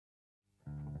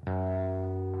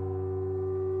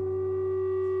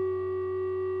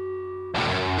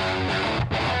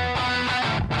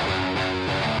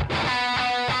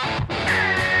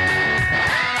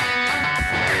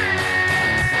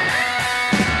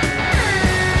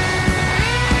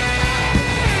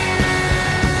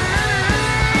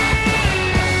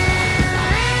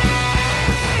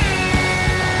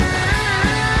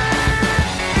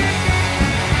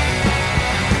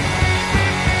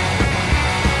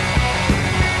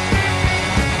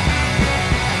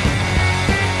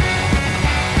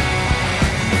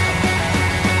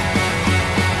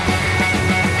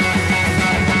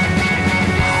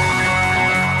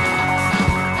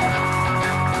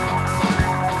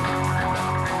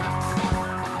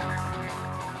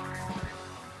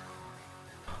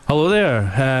Hello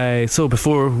there. So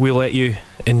before we let you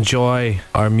enjoy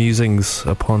our musings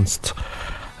upon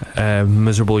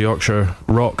miserable Yorkshire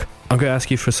rock, I'm going to ask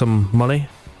you for some money.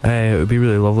 It would be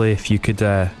really lovely if you could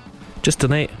just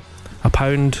donate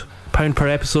 £1 per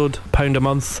episode, £1 a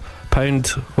month, £1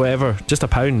 whatever, just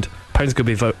 £1. Pound's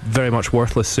going to be very much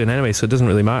worthless soon anyway, so it doesn't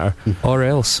really matter. Or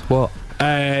else what?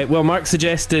 Well, Mark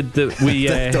suggested that we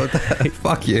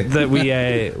fuck you. that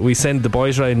we send the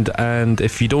boys round, and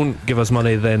if you don't give us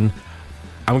money, then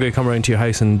I'm going to come around to your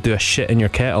house and do a shit in your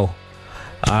kettle.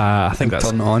 I think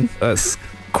that's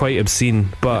quite obscene,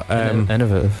 but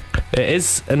innovative. It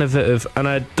is innovative, and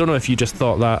I don't know if you just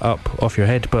thought that up off your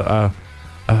head, but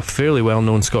a fairly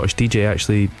well-known Scottish DJ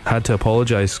actually had to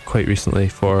apologise quite recently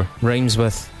for... Rhymes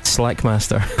with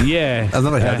Slackmaster. Yeah. I've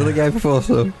never heard of the guy before,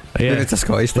 so yeah, it's a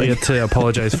Scottish thing. He had to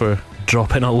apologise for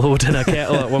dropping a load in a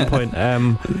kettle at one point.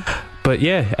 But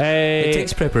yeah... it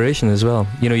takes preparation as well.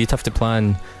 You know, you'd have to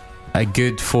plan a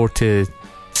good 4 to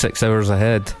 6 hours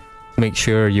ahead. Make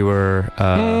sure you were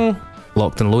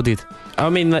locked and loaded. I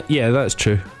mean, that's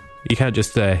true. You can't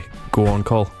just go on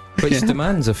call. Which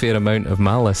demands a fair amount of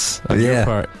malice on your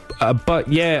part. But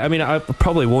yeah, I mean, I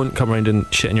probably won't come around and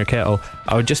shit in your kettle.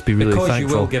 I would just be really thankful.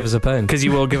 Because you will give us £1. Because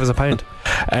you will give us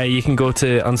 £1. You can go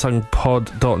to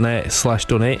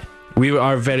unsungpod.net/donate. We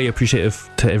are very appreciative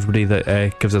to everybody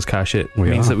that gives us cash. It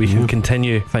means that we can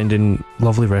continue finding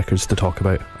lovely records to talk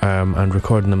about and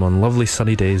recording them on lovely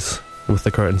sunny days with the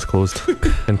curtains closed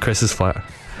in Chris's flat.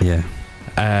 Yeah.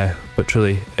 But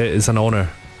truly, it is an honour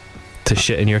to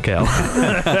shit in your kettle.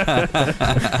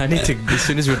 I need to, as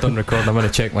soon as we're done recording, I'm going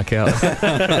to check my kettle.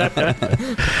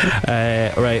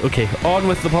 Right, okay, on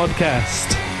with the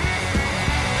podcast.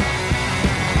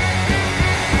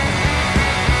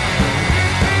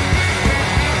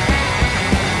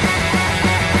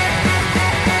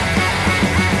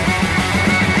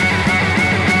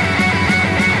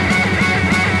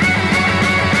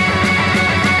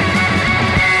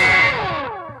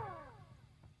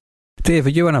 Dave, are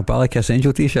you in a Ballykiss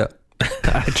Angel t-shirt?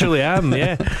 I truly am,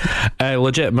 yeah.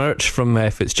 Legit merch from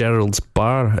Fitzgerald's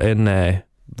Bar in the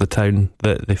town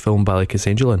that they filmed Ballykiss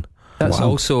Angel in. That's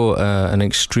also an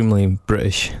extremely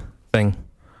British thing,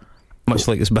 much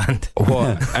like this band.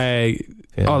 What?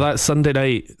 Oh, that Sunday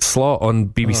night slot on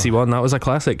BBC One, that was a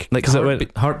classic. Like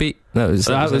Heartbeat? That was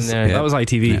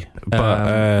ITV. Yeah.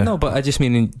 But no, but I just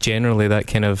mean generally that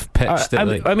kind of pitch.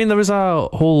 I mean, there was a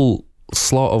whole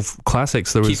slot of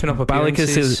classics. There was Keeping Up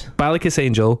Appearances, Ballykiss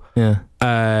Angel,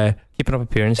 Keeping Up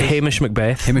Appearances, Hamish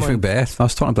Macbeth. I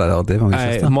was talking about that all day.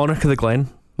 Monarch of the Glen.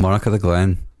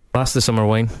 Last of Summer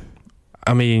Wine.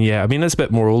 I mean, it's a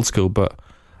bit more old school, but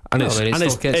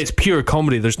it's pure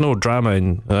comedy. There's no drama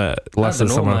in Last of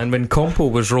Summer. Man, when Compo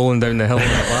was rolling down the hill in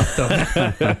that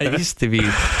laughter, I used to be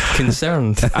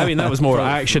concerned. I mean, that was more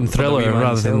action thriller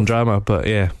rather than drama, but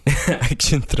yeah.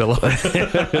 Action thriller.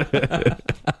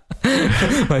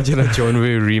 Imagine a John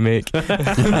Woo remake. I'm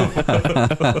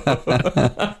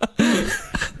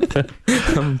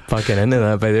fucking into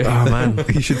that, by the way. Oh man,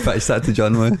 you should pitch that to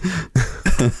John Woo.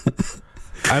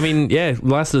 I mean, yeah,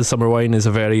 Last of the Summer Wine is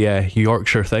a very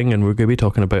Yorkshire thing, and we're going to be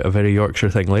talking about a very Yorkshire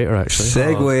thing later, actually.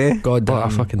 Segue. God damn. What a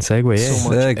fucking segue, yeah. So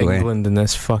much England in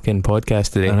this fucking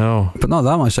podcast today. I know. But not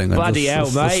that much England. Bloody hell,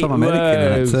 mate. There's some American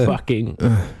in it too. Fucking.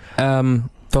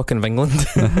 Talking of England.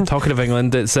 Talking of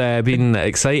England, it's been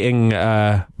exciting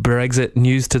Brexit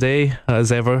news today,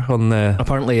 as ever.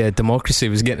 Apparently democracy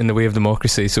was getting in the way of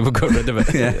democracy, so we got rid of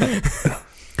it. Yeah.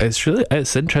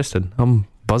 It's interesting. I'm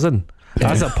buzzing.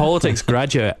 As a politics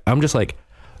graduate, I'm just like,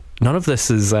 none of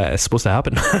this is supposed to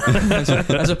happen.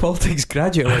 as a politics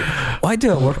graduate, like, why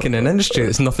do I work in an industry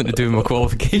that's nothing to do with my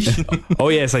qualification? Oh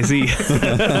yes, I see.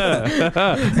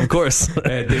 Of course.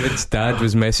 David's dad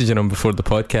was messaging him before the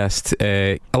podcast,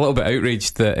 a little bit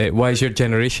outraged that why is your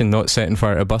generation not setting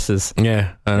fire to buses?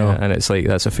 Yeah, I know. And it's like,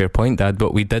 that's a fair point, Dad,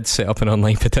 but we did set up an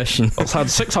online petition. It's had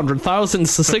 600,000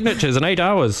 signatures in 8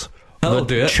 hours. That'll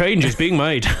do it. Change is being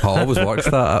made. I always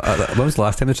watched that. When was the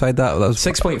last time they tried that? That was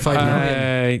 6.5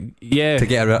 million. Yeah. To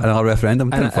get another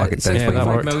referendum. And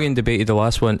 6.5 million debated the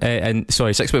last one.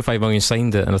 6.5 million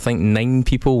signed it, and I think 9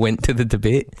 people went to the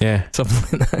debate. Yeah.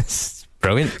 Something like that.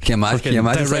 Brilliant. Can you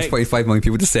imagine 6.5 million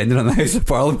people descending on the House of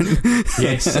Parliament?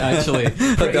 Yes, actually.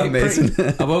 That'd be amazing.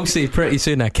 I will say pretty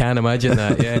soon I can imagine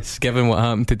that, yes, given what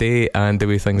happened today and the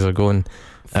way things are going.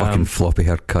 Fucking floppy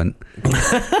haired cunt.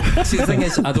 See, the thing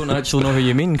is, I don't actually know who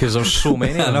you mean, because there's so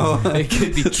many. I know. It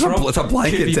could be Trump, it's a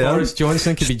blanket could be term. Boris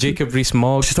Johnson, could be Jacob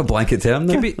Rees-Mogg. Just a blanket term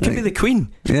there. Could be the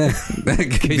Queen. Yeah.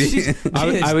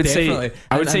 I would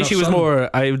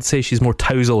say she's more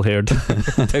tousle haired.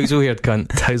 Tousle haired cunt.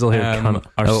 Tousle haired cunt.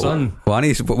 Our son.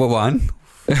 What one?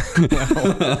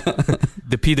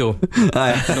 The pedo.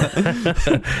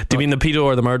 Do you mean the pedo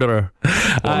or the murderer?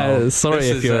 Sorry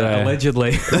if you're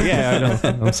allegedly. Yeah, I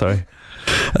know. I'm sorry.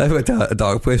 I went to a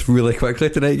dark place really quickly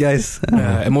tonight, guys.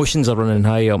 Emotions are running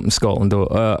high up in Scotland,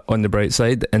 though. On the bright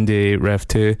side, Indy Rev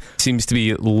 2 seems to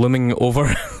be looming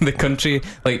over the country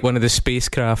like one of the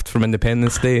spacecraft from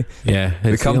Independence Day. Yeah,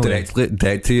 we come direct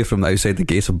to you from outside the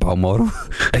gates of Balmoral.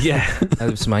 Yeah,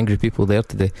 there was some angry people there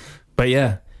today. But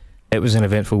yeah, it was an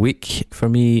eventful week for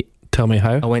me. Tell me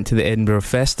how. I went to the Edinburgh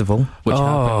Festival, which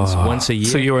happens once a year.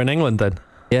 So you were in England then?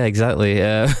 Yeah, exactly.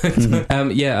 I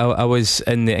was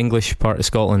in the English part of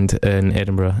Scotland in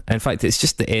Edinburgh. In fact, it's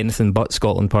just the anything but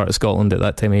Scotland part of Scotland at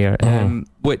that time of year,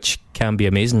 which can be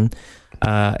amazing.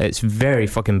 It's very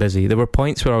fucking busy. There were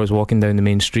points where I was walking down the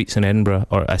main streets in Edinburgh,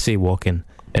 or I say walking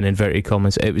in inverted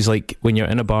commas. It was like when you're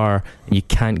in a bar and you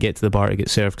can't get to the bar to get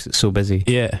served because it's so busy.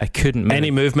 Yeah, I couldn't move. Any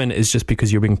movement is just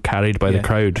because you're being carried by the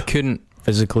crowd. I couldn't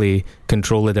physically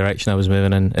control the direction I was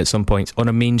moving in at some points on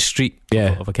a main street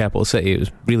of a capital city. It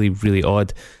was really, really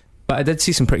odd. But I did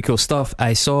see some pretty cool stuff.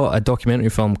 I saw a documentary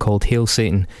film called Hail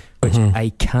Satan, which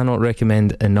I cannot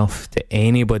recommend enough to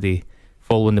anybody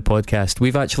following the podcast.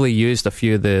 We've actually used a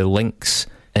few of the links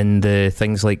in the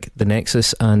things like the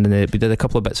Nexus, and we did a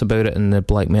couple of bits about it in the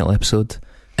black metal episode.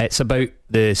 It's about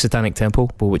the Satanic Temple,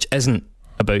 which isn't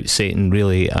about Satan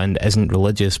really and isn't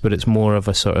religious, but it's more of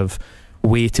a sort of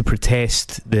way to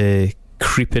protest the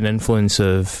creeping influence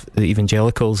of the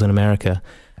evangelicals in America.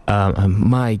 And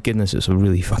my goodness, it's a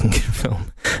really fucking good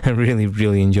film. I really,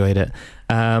 really enjoyed it.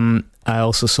 I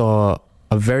also saw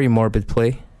a very morbid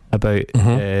play about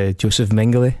Joseph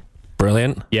Mengele.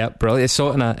 Brilliant. Yeah, brilliant. I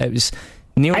saw it it was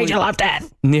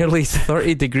nearly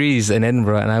 30 degrees in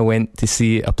Edinburgh, and I went to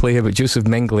see a play about Joseph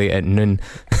Mengele at noon.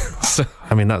 So,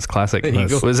 I mean, that's classic.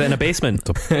 Was it in a basement?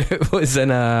 It was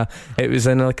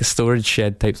in like a storage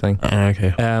shed type thing.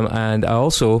 Okay. And I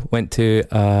also went to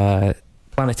a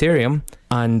planetarium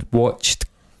and watched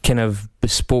kind of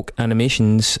bespoke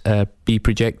animations be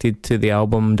projected to the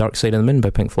album Dark Side of the Moon by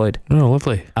Pink Floyd. Oh,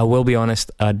 lovely. I will be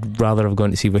honest, I'd rather have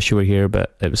gone to see Wish You Were Here,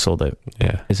 but it was sold out.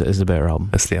 Yeah. It's the better album.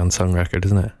 It's the unsung record,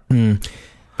 isn't it?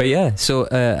 But yeah, so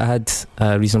I had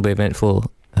a reasonably eventful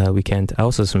weekend. I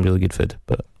also had some really good food,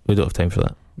 but we don't have time for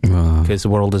that because the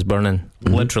world is burning,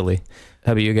 literally.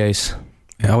 How about you guys?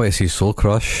 Yeah, I went to see Soul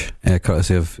Crush,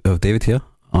 courtesy of David here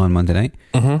on Monday night.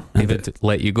 David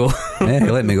let you go. Yeah,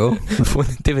 he let me go.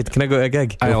 David, can I go to a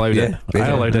gig? I allowed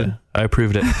it. I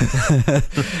approved it.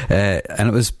 And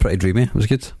it was pretty dreamy. It was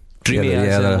good. Dreamy,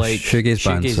 they're like shoegaze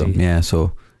band.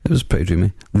 So it was pretty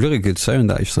dreamy. Really good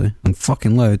sound actually, and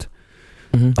fucking loud.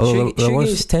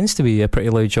 Shoegaze tends to be a pretty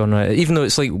loud genre, even though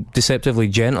it's like deceptively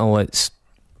gentle.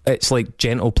 It's like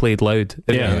gentle played loud.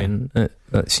 Yeah, I mean,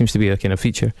 that seems to be a kind of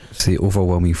feature. It's the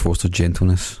overwhelming force of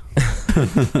gentleness.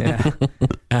 Yeah.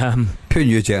 Who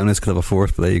knew gentleness could have a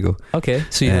force? But there you go. Okay,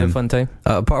 so you had a fun time.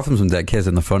 Apart from some dickheads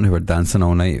in the front who were dancing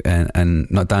all night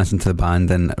and not dancing to the band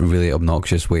in really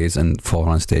obnoxious ways and falling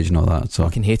on stage and all that. So I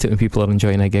can hate it when people are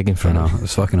enjoying a gig in front of me.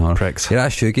 It's fucking hard. Pricks. Yeah,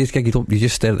 that shoegaze gig, you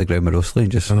just stare at the ground morosely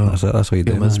and just that's what you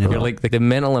do. You're like the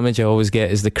mental image I always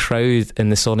get is the crowd in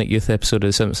the Sonic Youth episode of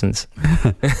The Simpsons.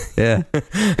 Yeah,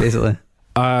 basically.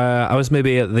 I was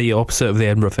maybe at the opposite of the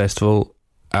Edinburgh Festival.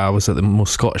 I was at the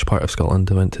most Scottish part of Scotland.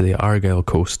 I went to the Argyll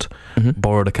coast,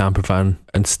 borrowed a camper van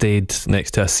and stayed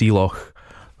next to a sea loch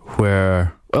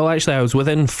where, well, actually I was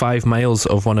within 5 miles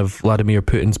of one of Vladimir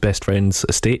Putin's best friend's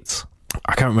estates.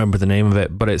 I can't remember the name of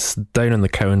it, but it's down on the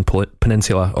Cowan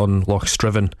Peninsula on Loch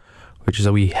Striven, which is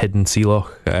a wee hidden sea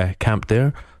loch. Camped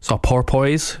there. Saw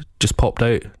porpoise just popped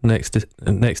out next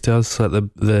to us at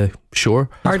the shore.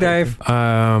 Hard dive.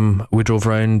 We drove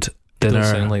around. Dinner.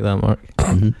 Don't sound like that, Mark.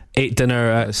 Ate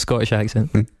dinner at a Scottish accent.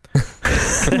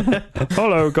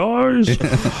 Hello, guys.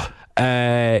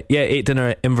 Ate dinner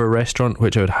at Inver Restaurant,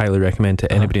 which I would highly recommend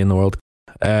to anybody in the world.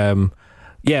 A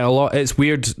lot. It's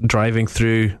weird driving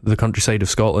through the countryside of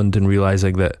Scotland and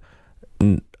realising that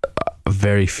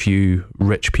very few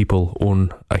rich people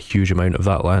own a huge amount of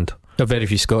that land. Very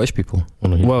few Scottish people.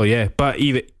 Well, yeah, but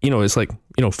even it's like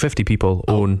 50 people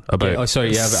own about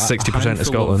 60% of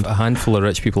Scotland. A handful of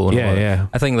rich people own. Yeah.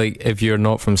 I think like if you're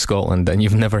not from Scotland and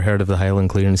you've never heard of the Highland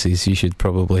clearances, you should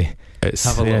probably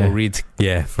have a little read.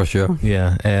 Yeah, for sure.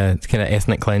 Yeah, it's kind of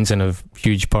ethnic cleansing of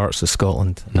huge parts of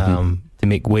Scotland to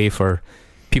make way for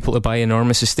people to buy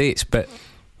enormous estates. But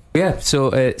yeah, so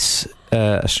it's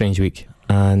a strange week.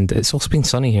 And it's also been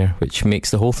sunny here, which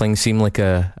makes the whole thing seem like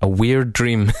a weird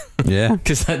dream. Yeah.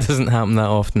 Because that doesn't happen that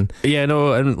often. Yeah,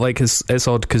 no, and like it's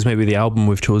odd because maybe the album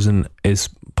we've chosen is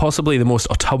possibly the most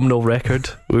autumnal record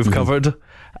we've covered.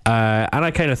 And I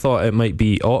kind of thought it might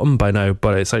be autumn by now,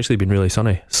 but it's actually been really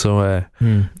sunny. So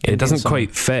it doesn't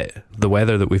quite fit the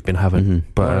weather that we've been having.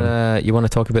 But you want to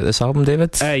talk about this album,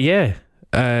 David? Yeah.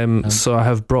 So I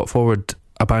have brought forward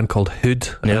a band called Hood.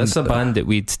 Yeah, that's a band that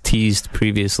we'd teased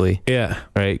previously. Yeah.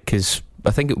 Right, because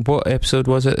I think, what episode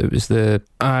was it? It was the...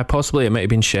 possibly it might have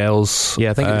been Shells.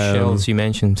 Yeah, I think it was Shells. You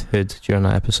mentioned Hood during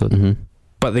that episode.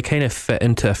 But they kind of fit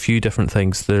into a few different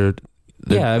things.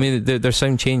 Yeah, I mean, their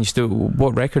sound changed.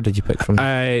 What record did you pick from?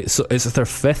 So it's their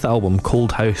 5th album,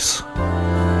 Cold House.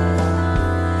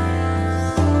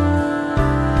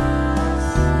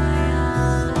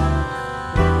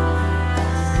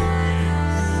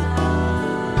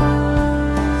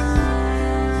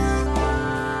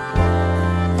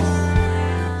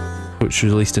 Which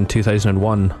was released in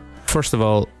 2001. First of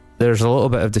all, there's a little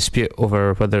bit of dispute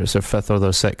over whether it's their 5th or their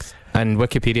 6th, and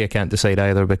Wikipedia can't decide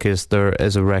either, because there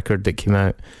is a record that came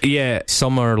out. Yeah,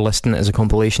 some are listing it as a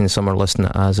compilation, some are listing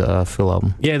it as a full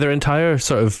album. Yeah, their entire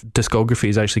sort of discography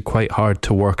is actually quite hard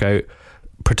to work out,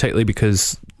 particularly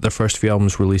because their first few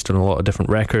albums were released on a lot of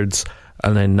different records,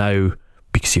 and then now,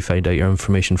 because you find out your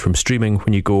information from streaming,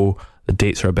 when you go, the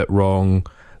dates are a bit wrong.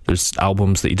 There's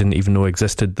albums that you didn't even know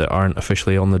existed that aren't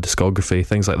officially on the discography,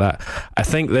 things like that. I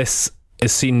think this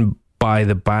is seen by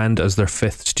the band as their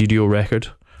 5th studio record.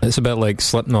 It's a bit like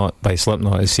Slipknot by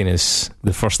Slipknot is seen as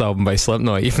the first album by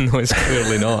Slipknot, even though it's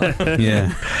clearly not.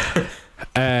 Yeah.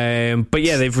 But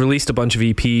yeah, they've released a bunch of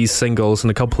EPs, singles,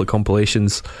 and a couple of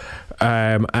compilations,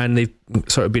 and they've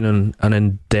sort of been on an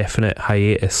indefinite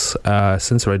hiatus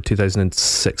since around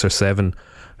 2006 or 7,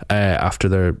 after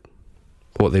their,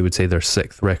 what they would say, their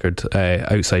 6th record,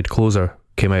 Outside Closer,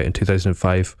 came out in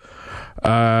 2005.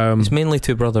 It's mainly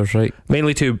two brothers, right?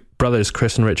 Mainly two brothers,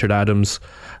 Chris and Richard Adams,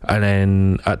 and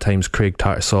then at times Craig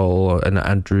Tattersall and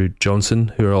Andrew Johnson,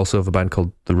 who are also of a band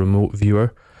called The Remote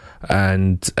Viewer,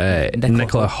 and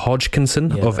Nicola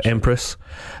Hodgkinson of Empress.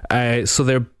 So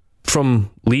they're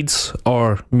from Leeds,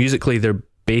 or musically they're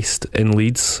based in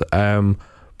Leeds, but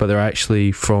they're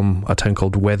actually from a town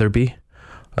called Wetherby,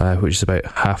 which is about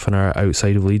half an hour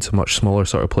outside of Leeds, a much smaller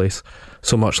sort of place.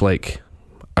 So much like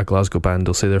a Glasgow band,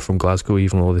 they'll say they're from Glasgow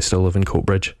even though they still live in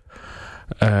Coatbridge.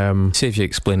 Saves you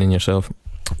explaining yourself.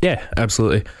 Yeah,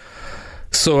 absolutely.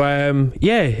 So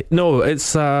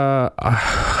it's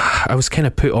I was kind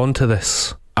of put onto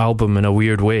this album in a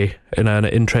weird way, in an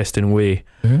interesting way,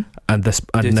 and this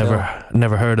I'd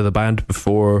never heard of the band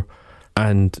before,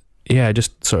 and yeah, I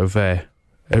just sort of it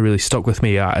really stuck with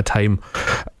me at a time.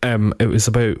 It was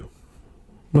about,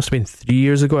 must have been 3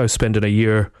 years ago. I was spending a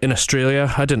year in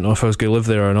Australia. I didn't know if I was going to live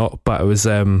there or not, but I was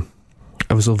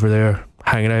over there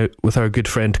hanging out with our good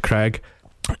friend Craig,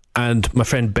 and my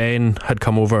friend Ben had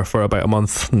come over for about a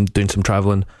month and doing some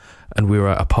travelling, and we were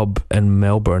at a pub in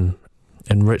Melbourne,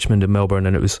 in Richmond in Melbourne,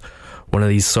 and it was one of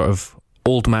these sort of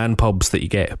old man pubs that you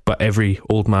get, but every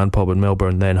old man pub in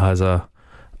Melbourne then has a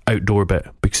outdoor bit,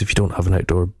 because if you don't have an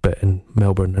outdoor bit in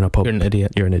Melbourne in a pub, you're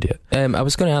an idiot. I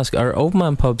was going to ask, are old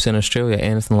man pubs in Australia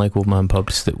anything like old man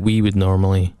pubs that we would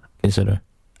normally consider?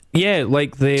 Yeah,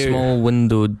 like they're small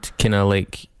windowed, kind of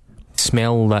like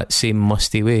smell that same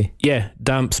musty way. Yeah,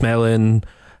 damp smelling,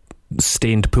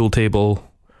 stained pool table,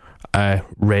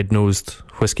 red nosed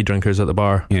whiskey drinkers at the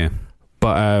bar. Yeah,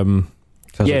 but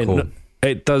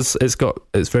it does.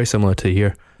 It's very similar to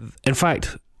here. In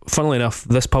fact, funnily enough,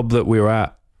 this pub that we were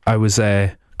at, I was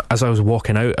as I was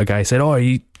walking out, a guy said, "Oh, are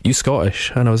you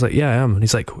Scottish?" And I was like, "Yeah, I am." And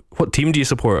he's like, "What team do you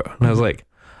support?" And I was like,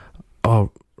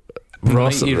 "Oh,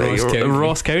 Ross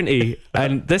County."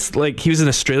 And this, like, he was an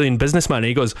Australian businessman, and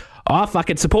he goes, "Oh, I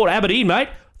fucking support Aberdeen, mate.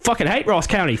 Fucking hate Ross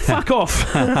County. Fuck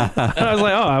off." And I was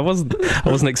like, "Oh, I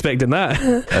wasn't expecting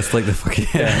that." That's like the fucking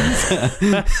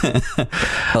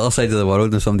other side of the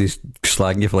world, and somebody's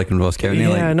slagging you for liking Ross County.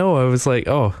 Yeah, I know. I was like,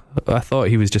 oh, I thought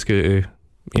he was just going to,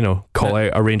 call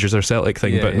out a Rangers or Celtic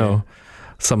thing, but no,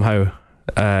 somehow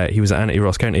he was anti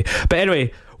Ross County. But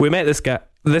anyway, we met this guy.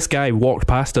 This guy walked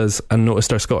past us and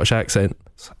noticed our Scottish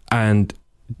accents and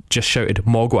just shouted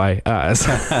 "Mogwai" at us.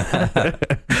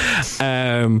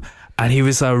 And he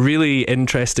was a really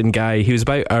interesting guy. He was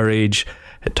about our age.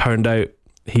 It turned out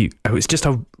it was just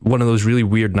one of those really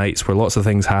weird nights where lots of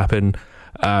things happen.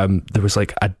 There was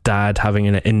like a dad having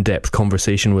an in-depth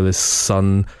conversation with his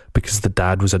son because the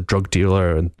dad was a drug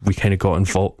dealer, and we kind of got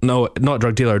involved. No, not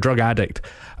drug dealer, a drug addict.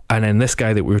 And then this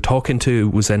guy that we were talking to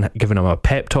was then giving him a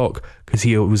pep talk because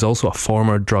he was also a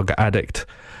former drug addict.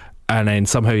 And then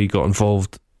somehow he got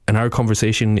involved in our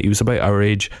conversation. He was about our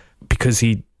age because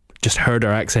he just heard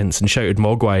our accents and shouted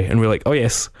 "Mogwai," and we were like, "Oh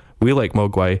yes, we like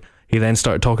Mogwai." He then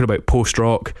started talking about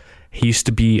post-rock. he used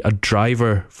to be a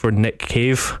driver for Nick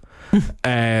Cave,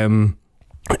 and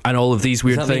all of these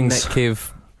weird Does that mean things. Nick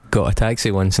Cave got a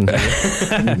taxi once and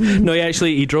No,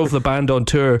 he drove the band on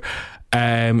tour.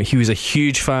 He was a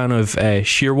huge fan of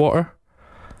Shearwater.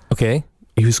 okay.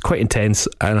 He was quite intense,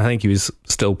 and I think he was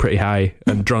still pretty high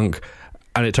and drunk.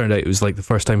 And it turned out it was like the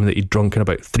first time that he'd drunk in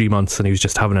about 3 months, and he was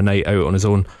just having a night out on his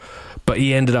own. But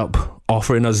he ended up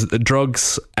offering us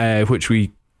drugs, which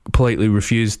we politely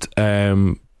refused.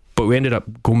 But we ended up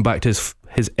going back to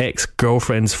his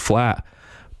ex-girlfriend's flat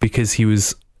because he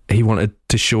wanted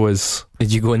to show us.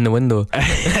 Did you go in the window?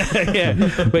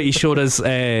 Yeah, but he showed us.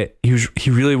 He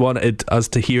really wanted us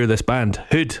to hear this band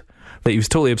Hood that he was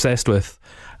totally obsessed with,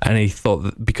 and he thought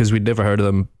that because we'd never heard of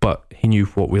them, but he knew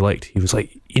what we liked, he was like,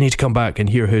 "You need to come back and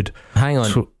hear Hood." Hang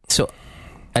on. So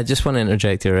I just want to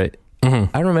interject here, right?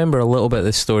 Mm-hmm. I remember a little bit of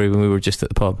this story when we were just at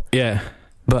the pub. Yeah,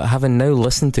 But having now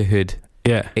listened to Hood,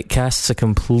 yeah, it casts a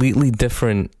completely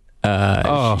different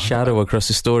shadow across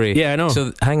the story. yeah. I know.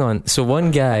 So hang on. So one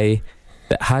guy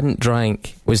that hadn't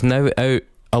drank was now out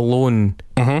alone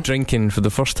drinking for the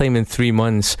first time in 3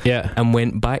 months, Yeah, and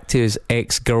went back to his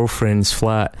ex-girlfriend's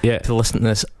flat yeah. to listen to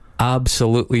this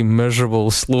absolutely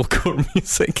miserable slowcore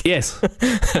music. Yes,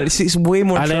 It's way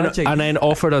more and tragic. then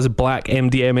offered us black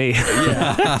MDMA.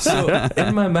 Yeah. So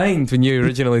in my mind, when you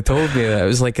originally told me that, it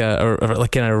was like a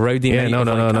kind of rowdy Yeah, night. no, of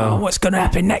no, like, no, no. "Oh, what's going to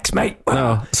happen next, mate?"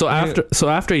 No, so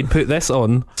after he'd put this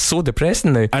on, So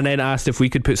depressing now. and then asked if we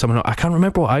could put something on. I can't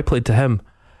remember what I played to him.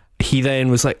 He then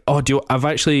was like, "Oh,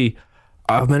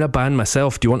 I'm in a band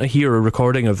myself. Do you want to hear a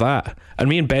recording of that?" And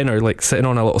me and Ben are like sitting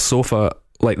on a little sofa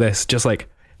like this, just like,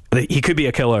 he could be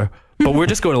a killer, but we're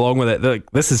just going along with it. Like,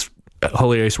 this is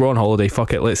hilarious. We're on holiday.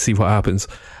 Fuck it. Let's see what happens.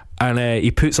 And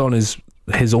he puts on his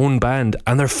own band,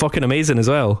 and they're fucking amazing as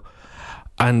well.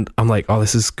 And I'm like, oh,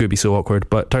 this is going to be so awkward.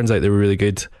 But turns out they were really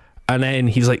good. And then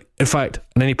he's like, in fact,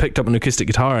 and then he picked up an acoustic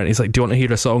guitar and he's like, "Do you want to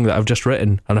hear a song that I've just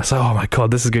written?" And I said, "Oh my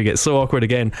God, this is going to get so awkward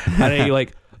again." And then he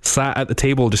like sat at the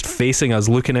table just facing us,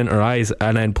 looking into our eyes,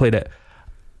 and then played it.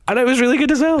 And it was really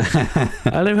good as well.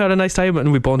 And then we had a nice time,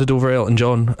 and we bonded over Elton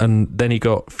John. And then he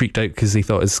got freaked out because he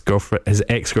thought his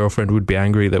ex-girlfriend would be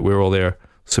angry that we were all there.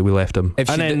 So we left him. And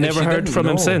then never heard from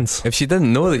him since. If she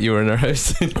didn't know that you were in her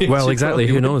house, well, exactly.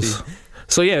 Who knows?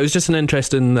 So yeah, it was just an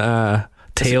interesting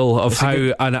tale of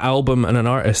how an album and an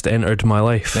artist entered my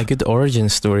life. A good origin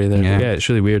story there. Yeah, it's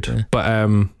really weird. Yeah. But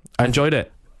I enjoyed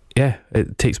it. Yeah,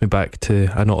 it takes me back to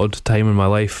an odd time in my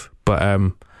life. But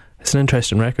it's an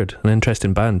interesting record, an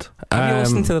interesting band. Have you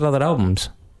listened to their other albums?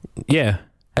 Yeah.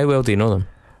 How well do you know them?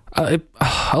 A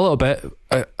little bit.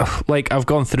 Like, I've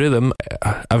gone through them.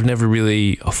 I've never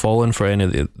really fallen for any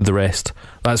of the rest.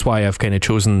 That's why I've kind of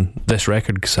chosen this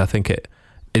record, because I think it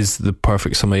is the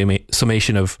perfect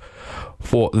summation of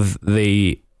what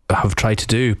they have tried to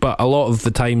do. But a lot of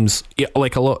the times, you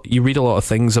read a lot of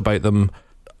things about them.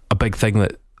 A big thing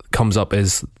that comes up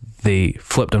is they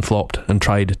flipped and flopped and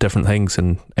tried different things,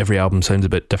 and every album sounds a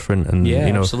bit different. And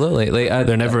absolutely. Like,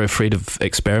 they're never afraid of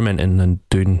experimenting and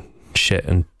doing shit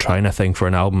and trying a thing for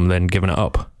an album, then giving it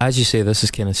up. As you say, this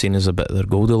is kind of seen as a bit of their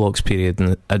Goldilocks period,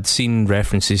 and I'd seen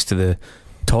references to the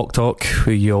Talk,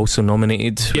 who you also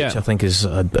nominated, which I think is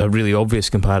a really obvious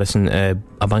comparison.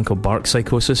 A band called Bark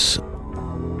Psychosis.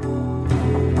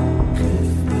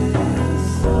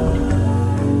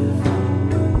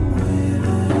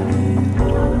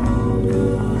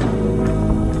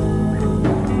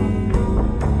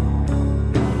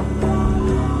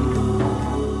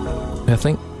 I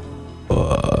think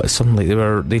something like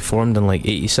they formed in like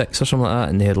 86 or something like that,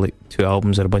 and they had like 2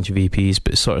 albums and a bunch of EPs,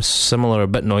 but it's sort of similar, a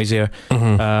bit noisier.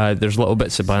 There's little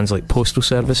bits of bands like Postal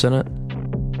Service in it.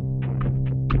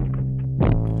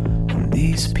 And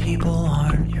these people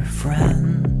aren't your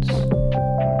friends,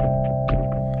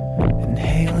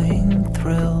 inhaling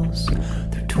thrills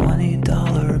through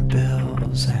 $20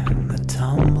 bills, and the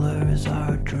tumblers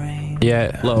are drained.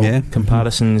 Little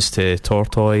comparisons to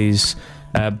Tortoise,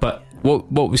 but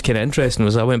what was kind of interesting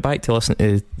was I went back to listen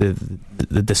to the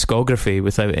discography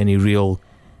without any real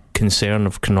concern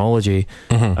of chronology,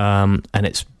 and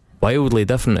it's wildly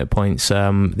different at points.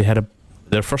 They had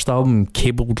their first album,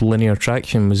 Cabled Linear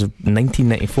Traction, was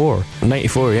 1994.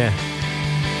 94, yeah.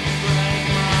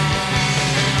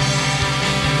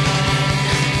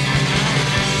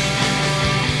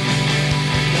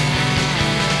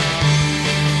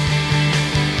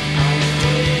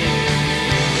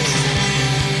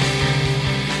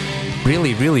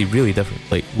 Really, really, really different.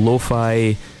 Like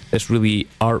lo-fi, this really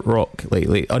art rock, like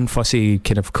unfussy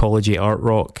kind of collegey art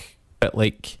rock, bit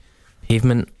like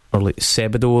Pavement or like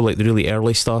Sebadoh, like the really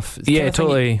early stuff. Yeah,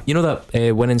 totally. You know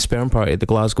that Winning Sperm Party, the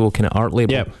Glasgow kind of art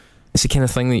label? Yeah. it's the kind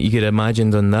of thing that you could have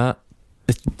imagined on that.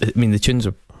 I mean, the tunes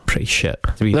are pretty shit,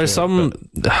 to be There's fair,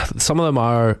 some of them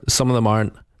are, some of them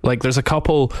aren't. Like, there's a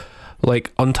couple,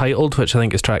 like Untitled, which I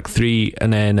think is track 3,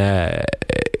 and then A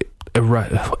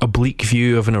Bleak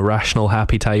View of an Irrational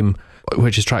Happy Time,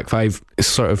 which is track 5,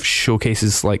 sort of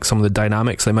showcases like some of the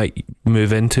dynamics they might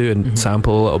move into and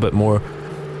sample a little bit more.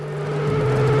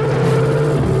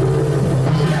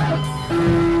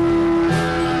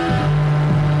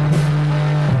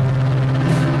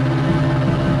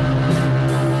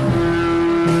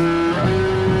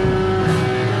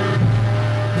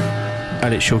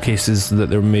 And it showcases that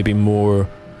there may be more.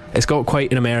 It's got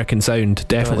quite an American sound,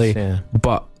 definitely. Does, yeah.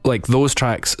 But like those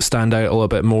tracks stand out a little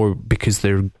bit more because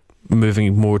they're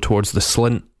moving more towards the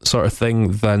slint sort of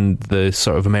thing than the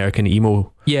sort of American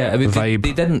emo vibe.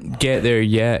 They didn't get there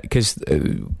yet because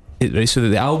so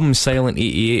the album Silent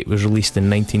 88 was released in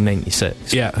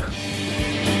 1996. Yeah.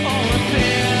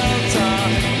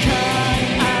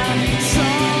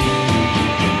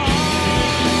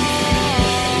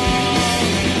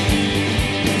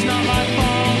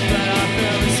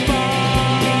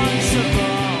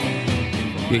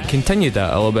 It continued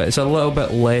that a little bit. It's a little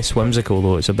bit less whimsical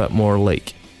though. It's a bit more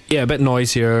like a bit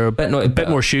noisier, a bit more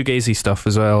shoegazy stuff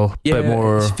as well. Yeah, bit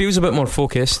more. It feels a bit more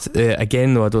focused.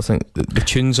 Again, though, I don't think the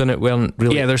tunes on it weren't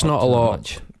really. Yeah, there's not a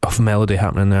lot of melody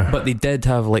happening there. But they did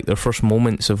have like their first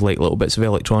moments of like little bits of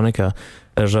electronica.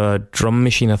 There's a drum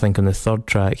machine, I think, on the third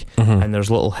track, and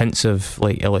there's little hints of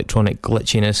like electronic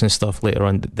glitchiness and stuff later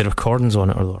on. The recordings on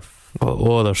it are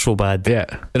they're so bad. Yeah,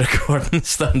 the recording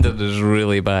standard is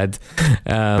really bad.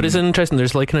 But it's interesting.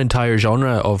 There's like an entire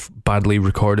genre of badly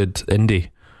recorded indie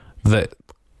that,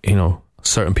 you know,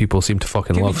 certain people seem to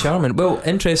fucking love. Charming. Well,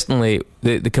 interestingly,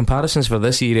 the comparisons for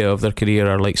this area of their career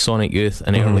are like Sonic Youth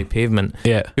and Early Pavement,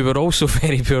 who were also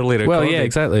very poorly recorded. Well, yeah,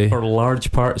 exactly. For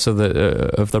large parts of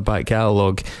their back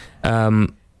catalogue.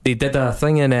 They did a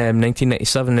thing in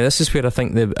 1997. Now, this is where I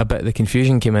think a bit of the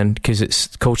confusion came in, because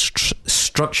it's called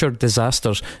Structured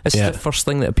Disasters. This is the first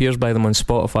thing that appears by them on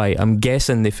Spotify. I'm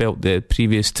guessing they felt the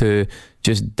previous two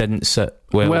just didn't sit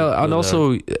well. Well, and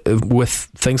also with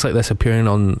things like this appearing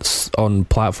on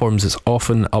platforms, it's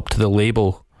often up to the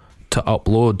label to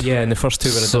upload. Yeah, and the first two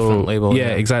were a different label.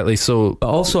 Yeah, exactly. So, but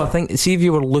also, I think, see, if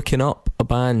you were looking up a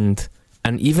band,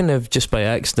 and even if just by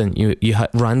accident you had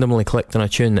randomly clicked on a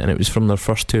tune and it was from their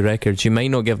first two records, you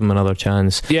might not give them another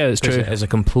chance. Yeah, it's true. It's a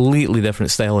completely different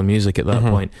style of music at that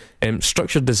point.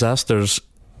 Structured Disasters,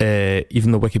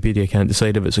 even though Wikipedia can't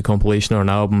decide if it's a compilation or an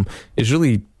album, is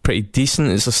really pretty decent.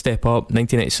 It's a step up.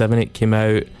 1987 it came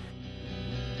out.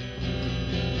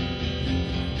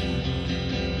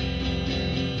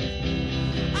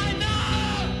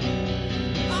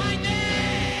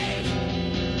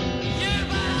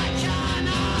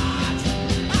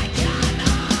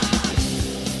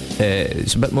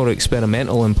 It's a bit more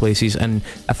experimental in places, and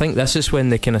I think this is when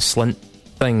the kind of slint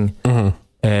thing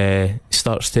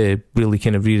starts to really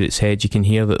kind of rear its head. You can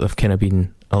hear that they've kind of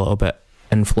been a little bit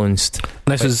influenced.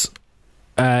 This is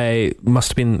must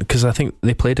have been because I think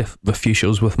they played a few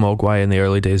shows with Mogwai in the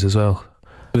early days as well.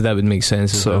 That would make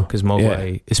sense as well, because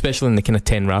Mogwai, especially in the kind of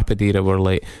 10 Rapid era, were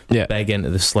like big into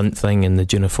the slint thing and the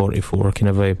Juno 44 kind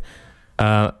of vibe.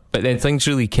 But then things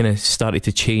really kind of started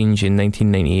to change in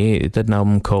 1998. It did an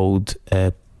album called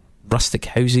Rustic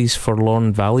Houses,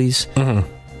 Forlorn Valleys.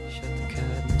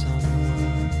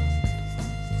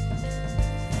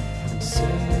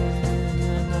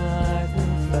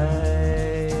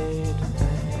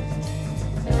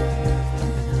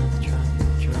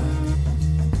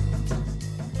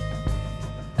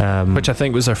 Which I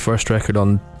think was their first record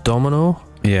on Domino.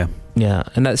 Yeah,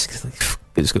 and it's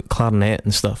got clarinet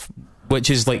and stuff, which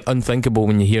is like unthinkable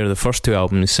when you hear the first two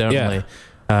albums, certainly.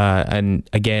 And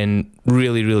again,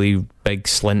 really, really big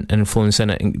slint influence in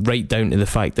it, and right down to the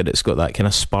fact that it's got that kind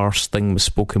of sparse thing with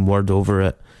spoken word over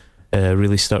it.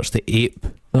 Really starts to ape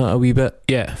that a wee bit.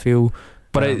 Yeah, I feel.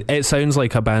 But it sounds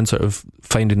like a band sort of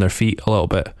finding their feet a little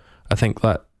bit. I think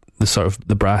that the sort of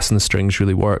the brass and the strings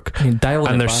really work. I mean,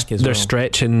 dialing it back as they're well.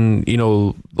 stretching. You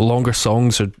know, the longer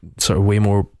songs are sort of way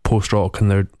more post rock,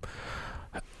 and they're.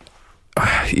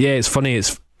 Yeah, it's funny.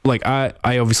 It's like I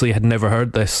obviously had never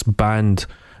heard this band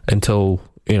until,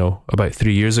 you know, about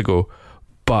 3 years ago,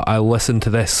 but I listened to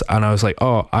this and I was like,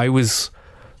 oh, I was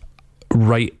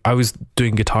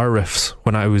doing guitar riffs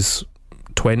when I was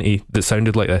 20 that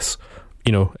sounded like this,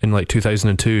 you know, in like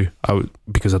 2002,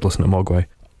 because I'd listened to Mogwai,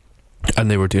 and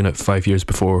they were doing it 5 years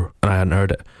before and I hadn't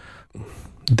heard it.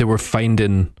 They were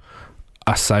finding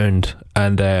a sound,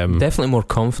 and definitely more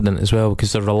confident as well,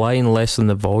 because they're relying less on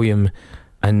the volume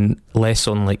and less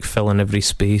on like filling every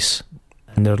space.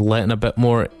 and they're letting a bit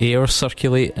more air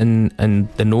circulate, and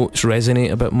the notes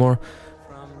resonate a bit more.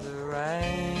 From the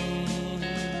rain,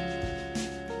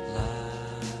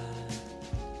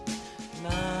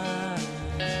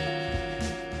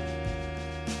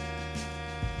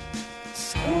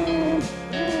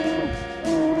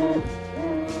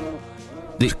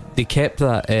 They kept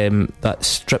that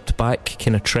stripped back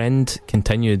kind of trend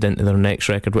continued into their next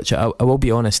record, which I will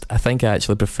be honest, I think I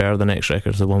actually prefer the next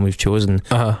record to the one we've chosen,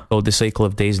 called The Cycle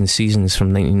of Days and Seasons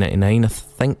from 1999, I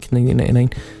think 1999.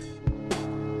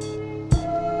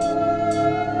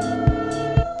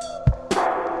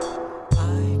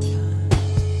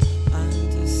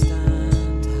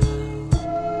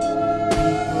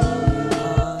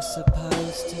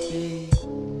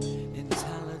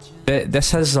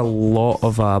 This has a lot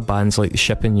of bands like the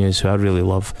Shipping News, who I really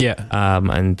love,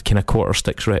 and kind of quarter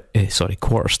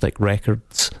stick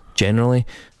records generally.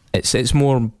 It's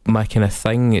more my kind of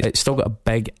thing. It's still got a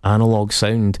big analog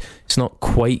sound. It's not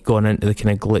quite gone into the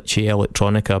kind of glitchy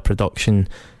electronica production.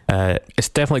 It's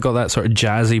definitely got that sort of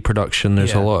jazzy production.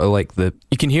 There's a lot of like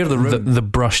you can hear the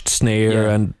brushed snare,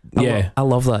 and I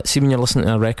love that. See, when you're listening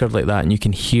to a record like that and you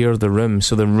can hear the room,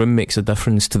 so the room makes a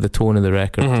difference to the tone of the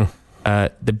record. Mm-hmm.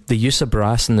 The use of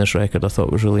brass in this record I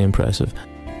thought was really impressive.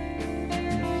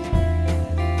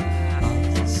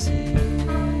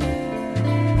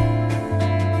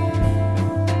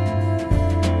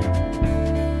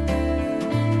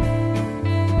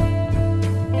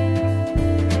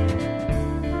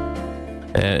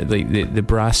 The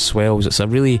brass swells. It's a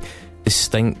really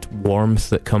distinct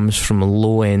warmth that comes from a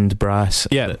low end brass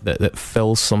that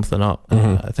fills something up.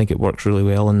 Mm-hmm. I think it works really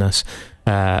well in this.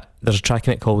 There's a track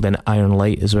in it called An Iron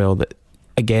Light as well that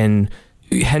again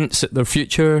hints at their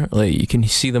future. Like you can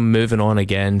see them moving on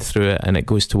again through it, and it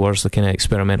goes towards the kind of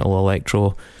experimental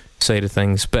electro side of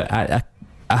things. But I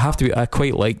have to be, I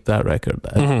quite liked that record.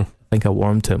 I think I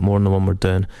warmed to it more than the one we're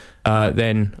doing.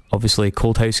 Then obviously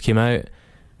Cold House came out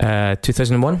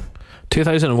 2001,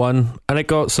 and it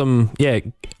got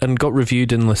and got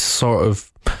reviewed in this sort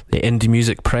of the indie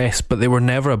music press, but they were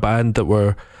never a band that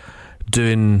were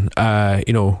doing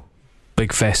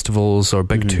big festivals or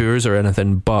big tours or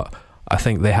anything. But I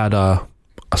think they had a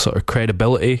sort of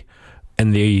credibility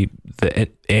in the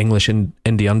English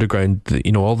indie underground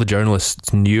that, all the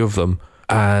journalists knew of them,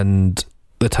 and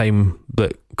the time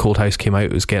that Cold House came out,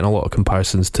 it was getting a lot of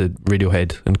comparisons to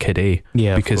Radiohead and Kid A,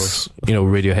 because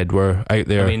Radiohead were out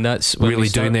there. I mean, that's really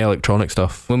doing the electronic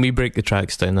stuff. When we break the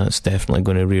tracks down, that's definitely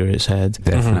going to rear its head.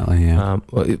 Definitely,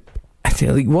 I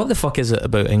think, like, what the fuck is it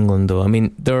about England though? I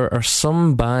mean, there are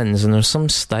some bands and there's some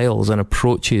styles and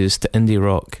approaches to indie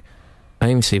rock. I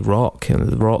even say rock,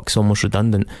 and rock's almost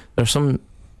redundant. There's some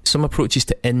approaches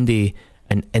to indie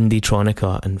and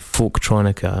indie-tronica and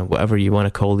folk-tronica, whatever you want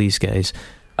to call these guys,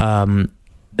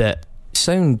 that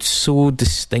sound so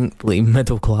distinctly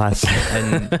middle class.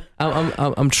 And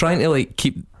I'm trying to like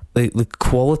keep the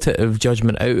qualitative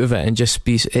judgment out of it and just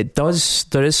be. There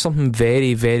is something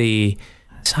very, very.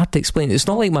 It's hard to explain. It's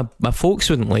not like my folks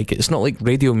wouldn't like it. It's not like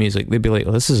radio music. They'd be like,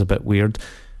 "Oh, this is a bit weird."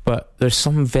 But there's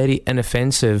something very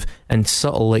inoffensive and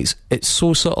subtle. Like it's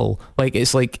so subtle. Like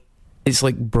it's like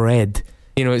bread.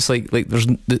 It's like there's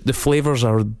the flavors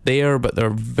are there, but they're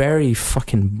very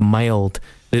fucking mild.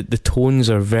 The tones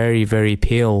are very, very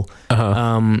pale.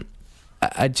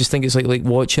 I just think it's like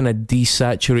watching a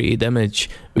desaturated image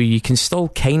where you can still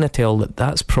kind of tell that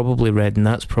that's probably red and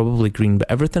that's probably green,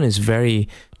 but everything is very.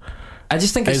 I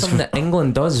just think it's something that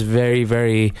England does very,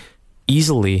 very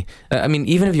easily. I mean,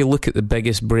 even if you look at the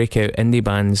biggest breakout indie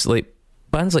bands like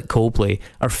Coldplay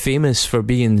are famous for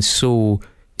being so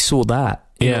that.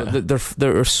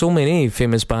 There are so many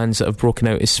famous bands that have broken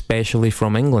out, especially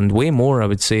from England. Way more, I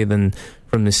would say, than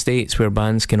from the States, where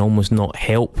bands can almost not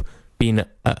help being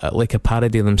like a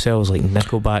parody of themselves, like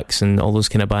Nickelbacks and all those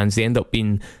kind of bands. They end up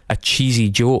being a cheesy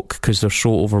joke because they're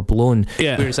so overblown.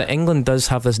 Yeah. Whereas England does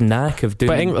have this knack of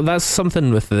doing. But that's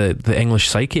something with the English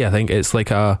psyche. I think it's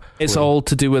like it's all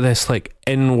to do with this like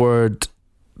inward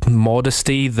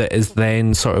modesty that is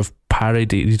then sort of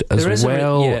parodied as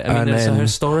well. There's a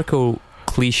historical,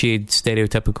 cliched,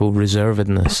 stereotypical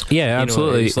reservedness. Yeah,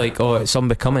 absolutely. It's like, it's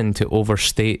unbecoming to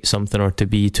overstate something or to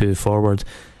be too forward.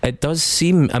 It does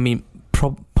seem, I mean,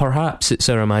 perhaps it's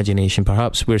our imagination,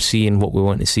 perhaps we're seeing what we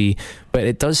want to see, but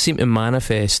it does seem to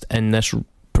manifest in this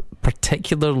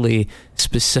particularly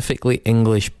specifically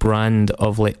English brand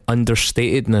of like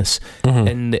understatedness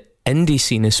in the indie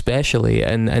scene especially,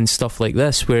 and stuff like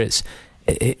this, where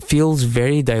it feels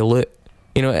very dilute.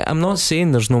 I'm not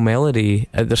saying there's no melody.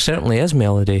 There certainly is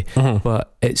melody,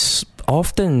 but it's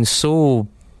often so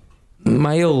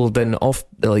mild and off,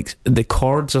 like the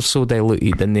chords are so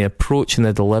diluted and the approach and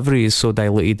the delivery is so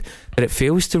diluted that it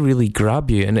fails to really grab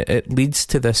you, and it leads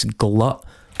to this glut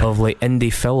of like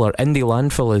indie filler, indie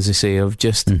landfill, as they say, of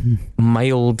just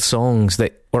mild songs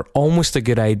that were almost a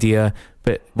good idea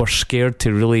but were scared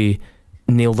to really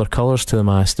nail their colours to the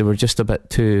mast. They were just a bit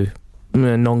too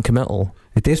non-committal.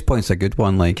 At this point's a good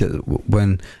one. Like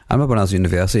when I remember when I was at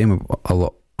university,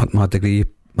 my degree,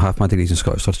 half my degree's in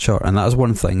Scottish literature, and that was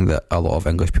one thing that a lot of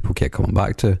English people kept coming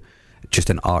back to, just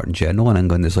in art in general in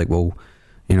England. It's like, well,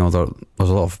 you know, there's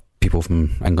a lot of people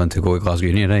from England to go to Glasgow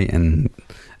Uni, right?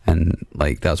 And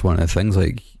like that's one of the things.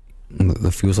 Like,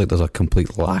 it feels like there's a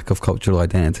complete lack of cultural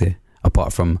identity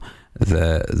apart from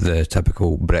the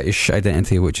typical British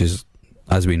identity, which is,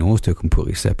 as we know, is two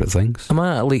completely separate things.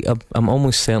 I'm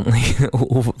almost certainly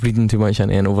reading too much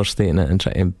into it and overstating it and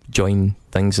trying to join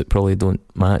things that probably don't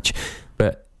match.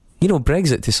 But you know,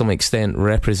 Brexit to some extent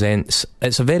represents,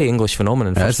 it's a very English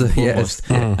phenomenon first and foremost,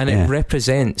 and it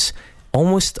represents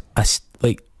almost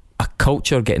a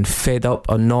culture getting fed up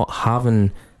on not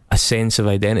having a sense of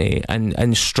identity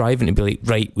and striving to be like,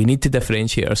 right, we need to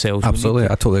differentiate ourselves. Absolutely,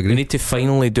 I totally agree. We need to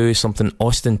finally do something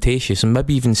ostentatious and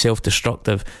maybe even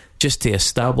self-destructive just to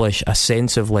establish a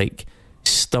sense of like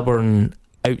stubborn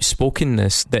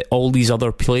outspokenness that all these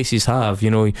other places have,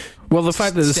 you know. Well, the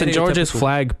fact that the St George's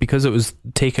flag, because it was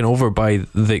taken over by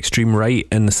the extreme right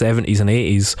in the 70s and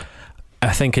 80s,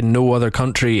 I think in no other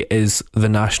country is the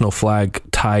national flag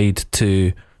tied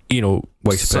to, you know,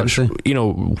 white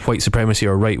supremacy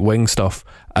or right wing stuff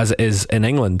as it is in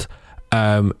England.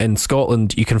 In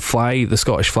Scotland, you can fly the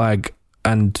Scottish flag,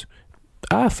 and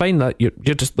I find that you're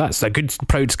just, that's a good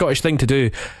proud Scottish thing to do.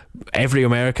 Every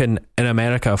American in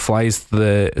America flies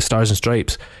the Stars and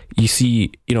Stripes. You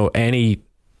see, you know, any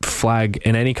flag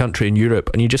in any country in Europe,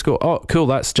 and you just go, oh, cool,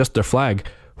 that's just their flag.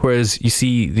 Whereas you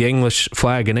see the English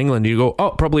flag in England, you go,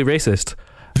 oh, probably racist.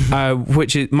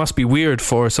 Which it must be weird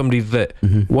for somebody that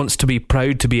wants to be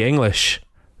proud to be English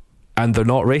and they're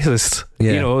not racist,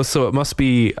 you know, so it must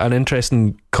be an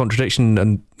interesting contradiction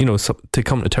and, you know, to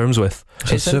come to terms with.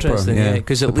 It's interesting,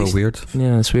 because at least weird.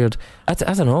 Yeah, it's weird. I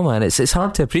don't know, man. It's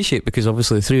hard to appreciate because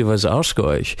obviously the three of us are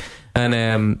Scottish,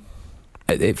 and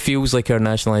it feels like our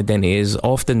national identity is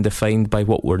often defined by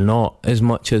what we're not as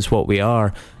much as what we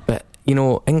are. But you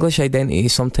know, English identity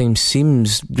sometimes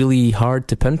seems really hard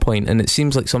to pinpoint, and it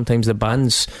seems like sometimes the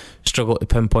bands struggle to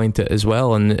pinpoint it as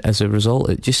well, and as a result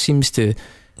it just seems to,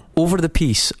 over the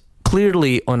piece,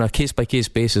 clearly on a case by case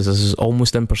basis, this is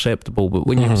almost imperceptible, but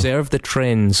when you observe the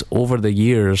trends over the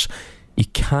years, you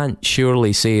can't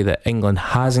surely say that England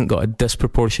hasn't got a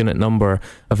disproportionate number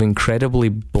of incredibly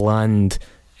bland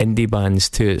indie bands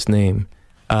to its name.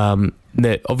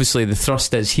 That obviously the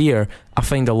thrust is here. I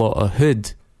find a lot of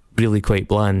Hood really quite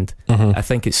bland. I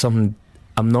think it's something,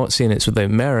 I'm not saying it's without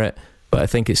merit, but I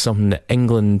think it's something that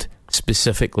England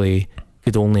specifically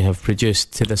could only have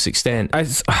produced to this extent. I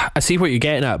see what you're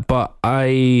getting at, but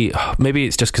maybe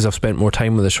it's just because I've spent more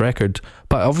time with this record,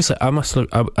 but obviously I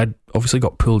obviously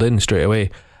got pulled in straight away.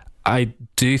 I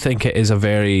do think it's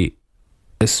very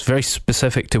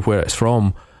specific to where it's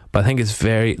from, but I think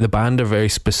the band are very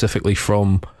specifically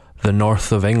from the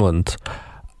north of England,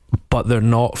 but they're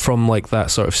not from like that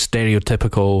sort of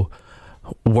stereotypical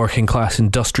working class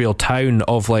industrial town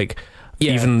of like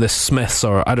even the Smiths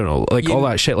or I don't know, like all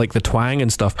that shit, like the twang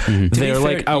and stuff. They're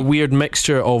like a weird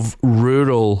mixture of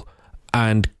rural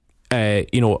and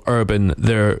urban.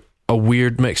 They're a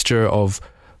weird mixture of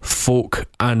folk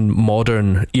and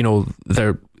modern. You know,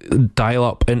 they're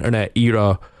dial-up internet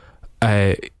era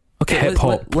hip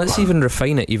hop. Let's even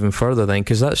refine it even further then,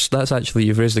 because that's actually,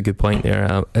 you've raised a good point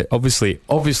there. Obviously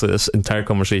this entire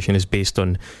conversation is based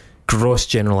on gross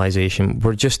generalization.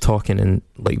 We're just talking in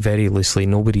like very loosely.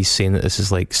 Nobody's saying that this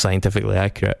is like scientifically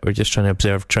accurate. We're just trying to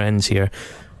observe trends here.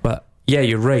 But yeah,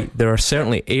 you're right. There are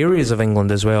certainly areas of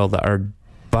England as well that are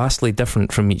vastly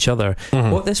different from each other.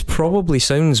 What this probably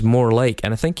sounds more like,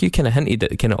 and I think you kind of hinted at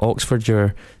the kind of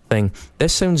Oxfordshire thing,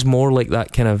 this sounds more like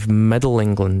that kind of middle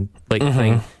England like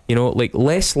thing, you know, like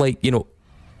less like, you know,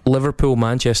 Liverpool,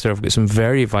 Manchester have got some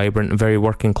very vibrant and very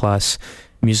working class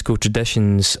musical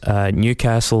traditions,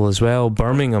 Newcastle as well,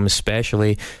 Birmingham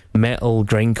especially, metal,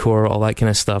 grindcore, all that kind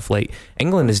of stuff. Like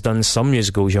England has done some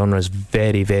musical genres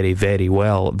very, very, very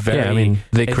well. I mean,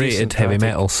 they created heavy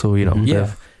metal, so you know,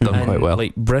 they've done quite well.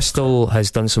 Like Bristol has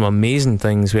done some amazing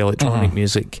things with electronic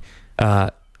music.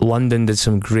 London did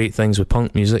some great things with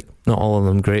punk music. Not all of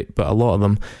them great, but a lot of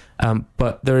them.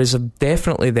 But there is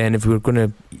definitely then, if we're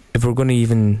going to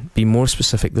even be more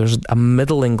specific, there's a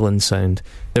middle England sound.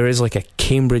 There is like a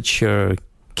Cambridgeshire,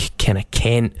 kind of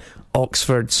Kent,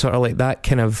 Oxford, sort of like that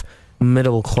kind of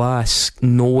middle class,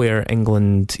 nowhere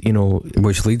England,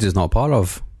 which Leeds is not part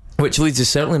of. Which Leeds is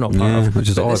certainly not part of. Which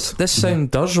is odd. This sound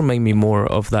does remind me more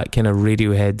of that kind of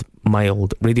Radiohead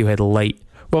mild, Radiohead light.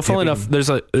 Well, funnily enough, there's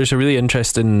a really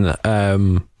interesting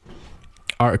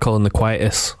article in the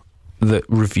Quietus that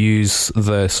reviews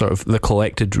the sort of the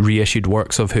collected reissued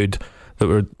works of Hood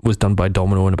that was done by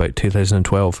Domino in about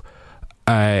 2012,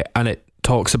 and it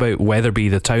talks about Wetherby,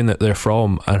 the town that they're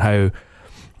from, and how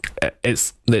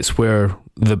it's where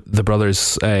the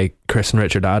brothers Chris and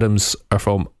Richard Adams are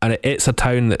from, and it's a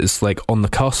town that is like on the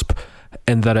cusp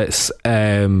in that it's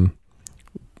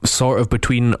sort of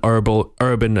between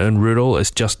urban and rural.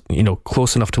 It's just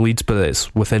close enough to Leeds, but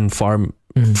it's within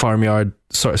farmyard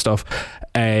sort of stuff.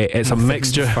 It's a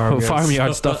mixture of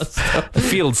farmyard stuff.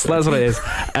 Fields, that's what it is.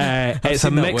 It's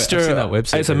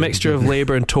a mixture of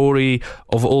Labour and Tory,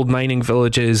 of old mining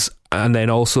villages, and then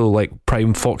also like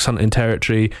prime fox hunting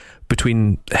territory,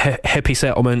 between hippie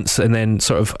settlements and then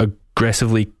sort of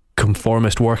aggressively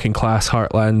conformist working class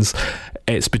heartlands.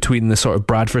 It's between the sort of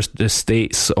Bradford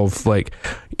estates of like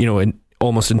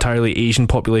almost entirely Asian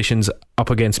populations up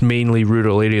against mainly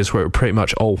rural areas where it's pretty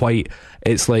much all white.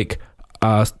 It's like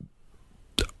a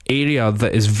area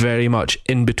that is very much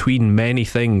in between many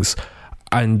things,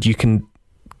 and you can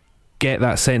get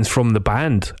that sense from the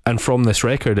band and from this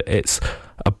record. It's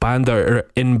a band that are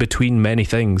in between many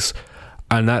things,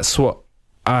 and that's what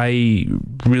I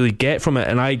really get from it.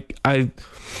 And I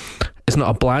it's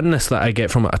not a blandness that I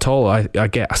get from it at all. I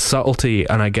get a subtlety,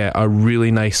 and I get a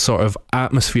really nice sort of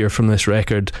atmosphere from this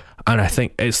record, and I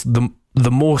think it's the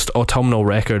most autumnal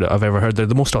record I've ever heard. They're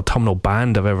the most autumnal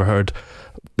band I've ever heard.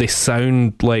 They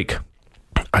sound like,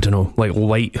 I don't know, like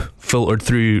light filtered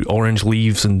through orange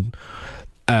leaves and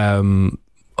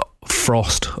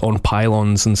frost on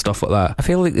pylons and stuff like that. I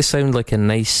feel like they sound like a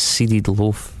nice seeded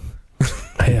loaf.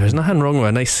 Hey, there's nothing wrong with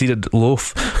a nice seeded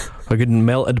loaf. A good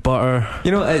melted butter.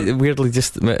 Weirdly,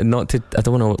 just not to, I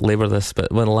don't want to labour this,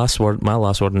 but my last word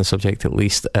on the subject at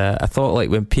least, I thought like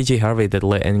when PJ Harvey did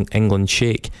Let England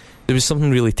Shake, there was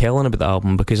something really telling about the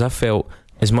album, because I felt,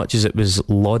 as much as it was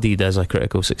lauded as a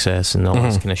critical success and all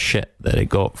this kind of shit that it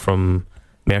got from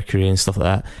Mercury and stuff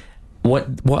like that,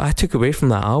 what I took away from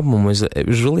that album was that it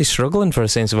was really struggling for a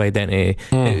sense of identity.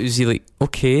 It was like,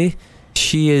 okay,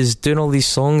 she is doing all these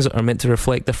songs that are meant to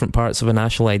reflect different parts of a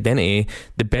national identity.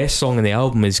 The best song in the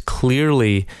album is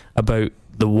clearly about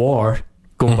the war,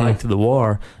 going back to the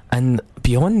war, and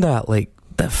beyond that, like,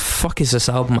 the fuck is this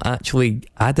album actually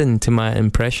adding to my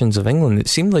impressions of England? It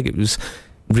seemed like it was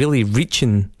really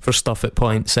reaching for stuff at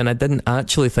points, and I didn't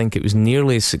actually think it was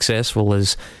nearly as successful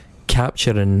as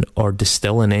capturing or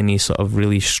distilling any sort of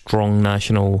really strong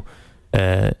national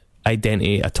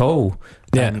identity at all.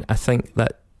 Yeah. And I think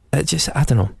that it just, I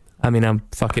don't know. I mean, we're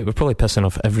probably pissing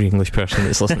off every English person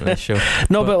that's listening to this show.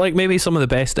 No, but like maybe some of the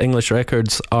best English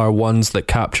records are ones that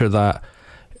capture that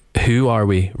who are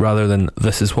we rather than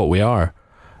this is what we are.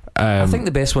 I think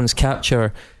the best ones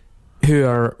capture who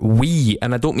are we,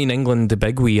 and I don't mean England the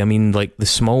big we, I mean like the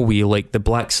small we, like the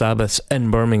Black Sabbaths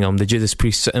in Birmingham, the Judas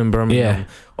Priests in Birmingham,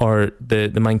 or the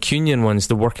Mancunian ones,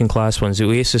 the working class ones, the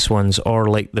Oasis ones, or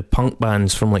like the punk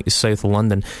bands from like the south of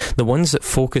London. The ones that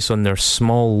focus on their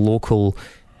small local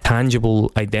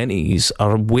tangible identities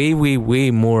are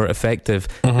way more effective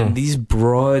than these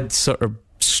broad sort of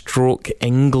stroke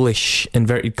English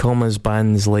inverted commas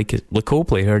bands like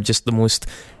Coldplay, who are just the most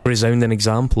resounding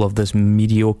example of this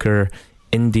mediocre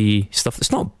indie stuff.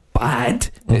 It's not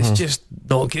bad, it's just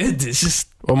not good. It's just,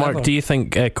 well, Mark, do you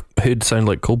think Hood sound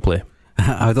like Coldplay?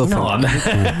 I don't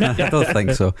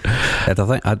think so. I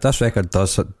think this record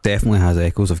definitely has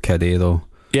echoes of Kid A though.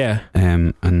 Yeah.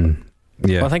 And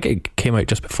yeah, well, I think it came out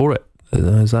just before it.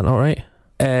 Is that not right?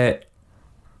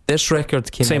 This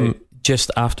record came out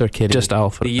just after Kid A. Just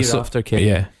after. The year after Kid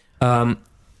A. Yeah.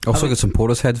 Also got some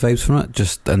Portishead vibes from it,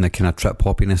 just in the kind of trip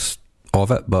hoppiness of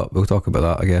it, but we'll talk about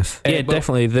that, I guess. Yeah,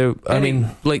 definitely. I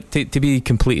mean, like to be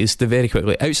complete, is the very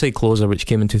quickly Outside Closer, which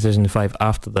came in 2005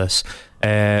 after this,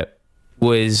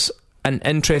 was an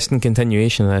interesting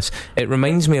continuation of this. It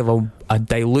reminds me of a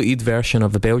diluted version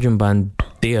of the Belgian band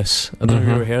Deus. I don't know if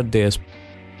you ever heard Deus.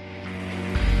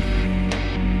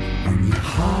 When your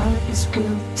heart is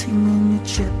wilting and your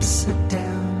chips are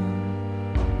down,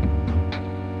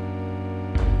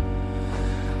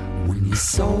 when your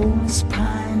soul's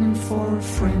pining for a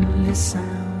friendly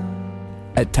sound.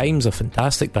 At times a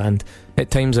fantastic band,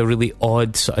 at times a really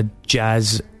odd sort of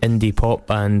jazz indie pop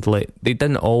band. Like, they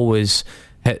didn't always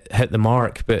hit the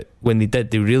mark, but when they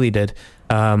did, they really did.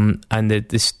 And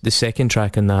the second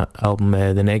track on that album,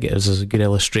 The Negatives, is a good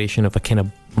illustration of a kind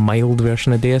of mild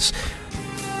version of Deus.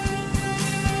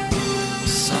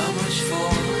 So much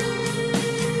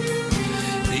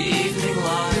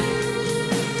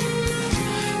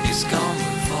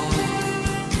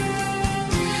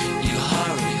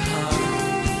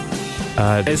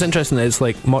It's interesting. It's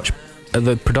like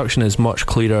the production is much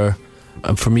clearer,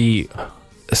 and for me,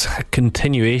 it's a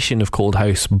continuation of Cold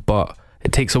House, but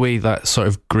it takes away that sort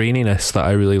of graininess that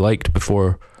I really liked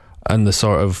before, and the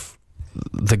sort of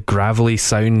the gravelly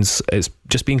sounds. It's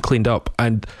just been cleaned up,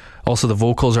 and also the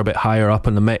vocals are a bit higher up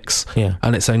in the mix. Yeah,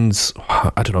 and it sounds,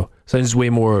 I don't know, sounds way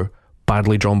more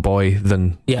badly drawn boy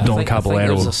than Don Caballero. I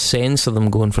think there's a sense of them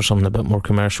going for something a bit more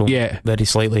commercial. Yeah, very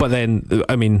slightly. But then,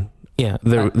 I mean, yeah,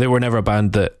 they were never a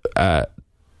band that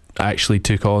actually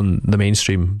took on the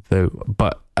mainstream.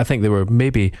 But I think they were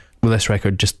maybe with this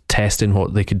record just testing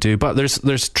what they could do. But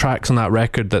there's tracks on that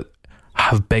record that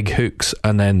have big hooks,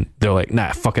 and then they're like,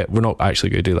 nah, fuck it, we're not actually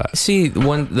going to do that. See,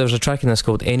 there's a track in this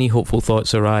called Any Hopeful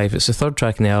Thoughts Arrive. It's the third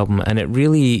track in the album, and it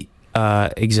really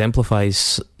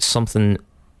exemplifies something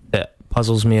that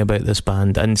puzzles me about this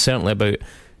band, and certainly about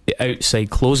the Outside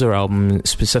Closer album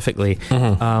specifically.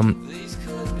 Mm-hmm. These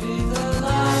could be the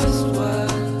last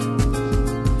words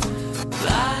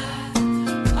that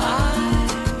I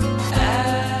ever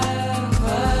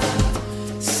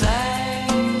say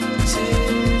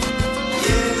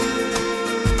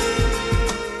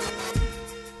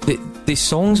to you. The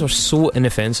songs are so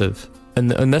inoffensive,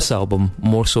 and on this album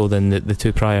more so than the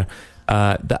two prior,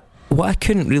 that what I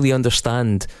couldn't really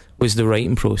understand was the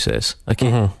writing process. Okay,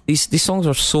 mm-hmm. These songs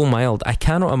are so mild. I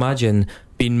cannot imagine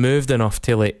being moved enough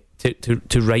to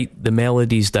write the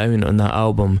melodies down on that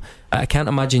album. I can't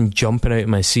imagine jumping out of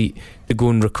my seat to go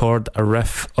and record a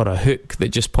riff or a hook that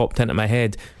just popped into my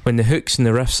head, when the hooks and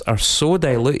the riffs are so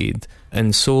diluted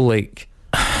and so like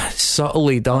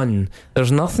subtly done.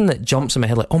 There's nothing that jumps in my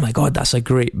head like, oh my god, that's a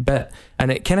great bit.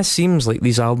 And it kind of seems like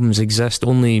these albums exist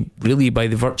only really by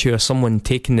the virtue of someone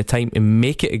taking the time to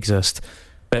make it exist,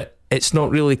 but it's not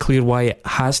really clear why it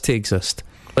has to exist.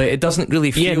 Like, it doesn't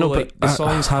really feel like the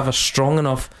songs have a strong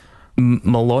enough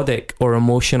melodic or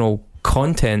emotional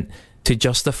content to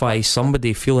justify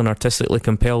somebody feeling artistically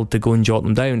compelled to go and jot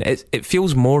them down. It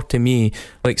feels more to me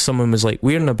like someone was like,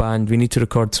 we're in a band, we need to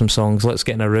record some songs, let's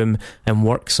get in a room and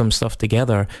work some stuff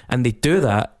together. And they do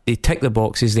that, they tick the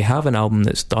boxes, they have an album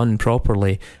that's done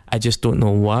properly. I just don't know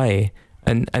why.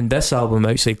 And this album,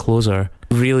 Outside Closer,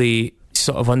 really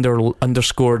sort of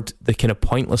underscored the kind of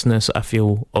pointlessness, I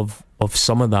feel, of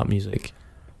some of that music.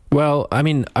 Well, I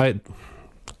mean, I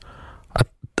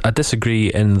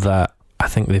disagree in that I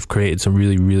think they've created some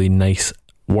really, really nice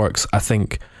works. I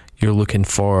think you're looking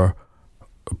for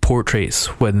portraits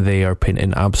when they are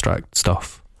painting abstract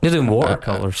stuff. They're doing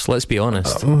watercolours, let's be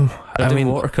honest. They're doing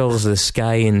watercolours of the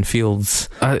sky and fields.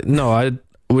 No, I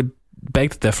would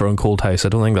beg to differ on Cold House. I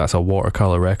don't think that's a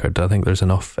watercolour record. I think there's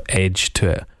enough edge to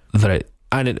it that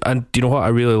and you know what? I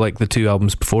really like the two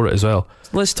albums before it as well.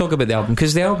 Let's talk about the album,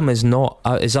 because the album is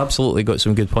absolutely got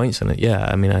some good points in it. Yeah,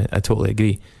 I mean, I totally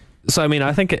agree. So I mean,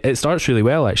 I think it starts really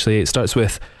well, actually. It starts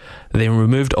with, they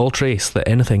removed all trace that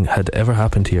anything had ever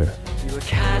happened here. You were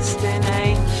cast in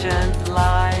ancient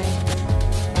light.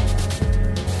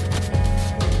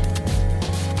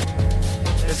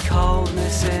 There's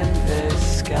coldness in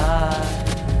this sky.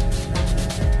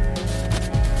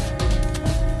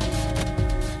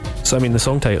 So I mean, the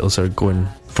song titles are going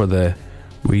for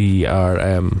we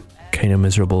are kind of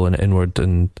miserable and inward,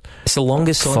 and it's the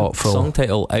longest song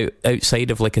title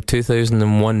outside of like a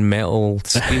 2001 metal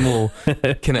screamo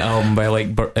kind of album by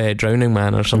like Drowning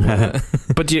Man or something like that.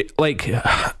 But you like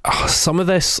some of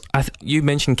this, you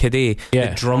mentioned Kiddie. Yeah.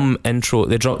 The drum intro,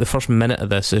 the first minute of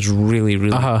this is really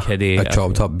Kiddie, a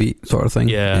chopped up beat sort of thing.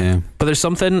 Yeah. But there's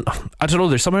something, I don't know,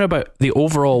 there's something about the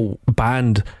overall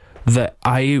band that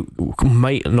I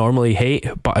might normally hate,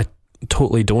 but I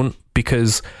totally don't,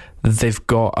 because they've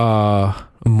got a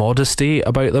modesty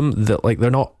about them that, like, they're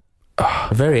not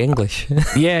very English.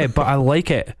 Yeah, but I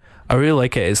like it. I really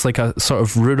like it. It's like a sort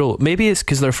of rural, maybe it's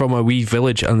because they're from a wee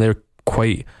village and they're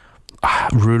quite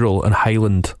rural and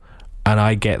Highland, and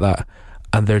I get that,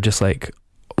 and they're just like,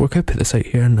 we're going to put this out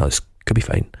here and this could be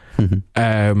fine.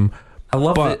 Mm-hmm. I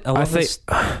love it. I love this.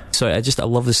 Sorry, I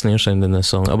love the snare sound in this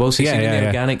song. I will say, the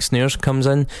organic snares comes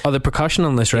in. Oh, the percussion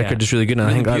on this record is really good, and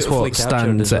I think that's what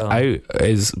stands it out,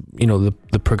 is, you know,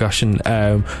 the percussion.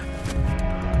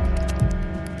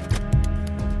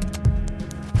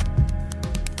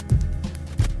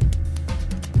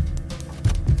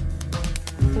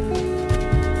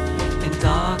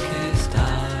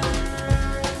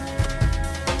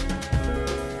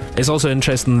 It's also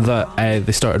interesting that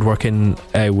they started working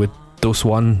with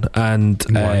Doseone and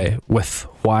with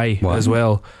Y as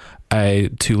well,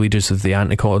 two leaders of the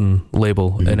Anticon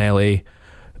label in LA,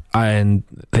 and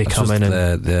they come in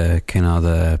and the kind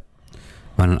of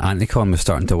when Anticon was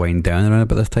starting to wind down around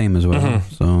about this time as well.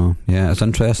 So yeah, it's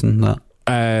interesting that.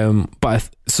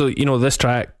 So this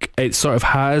track, it sort of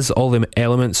has all the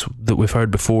elements that we've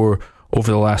heard before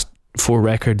over the last 4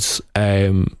 records.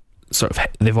 Sort of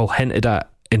they've all hinted at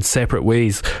in separate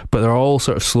ways, but they're all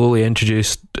sort of slowly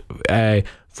introduced.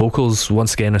 Vocals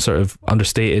once again are sort of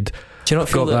understated. Do you not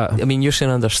feel that? I mean, you're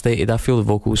saying understated. I feel the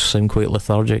vocals sound quite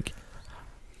lethargic.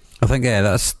 I think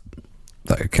that's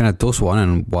that kind of Doseone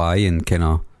and Y, and kind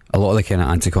of a lot of the kind of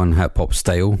Anticon hip hop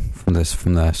style from the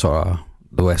sort of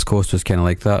the West Coast was kind of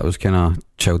like that. It was kind of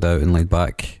chilled out and laid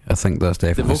back. I think that's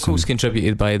definitely the vocals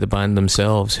contributed by the band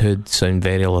themselves, who'd sound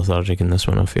very lethargic in this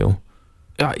one, I feel.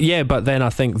 Yeah, but then I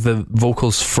think the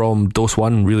vocals from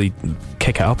Doseone really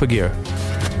kick it up a gear.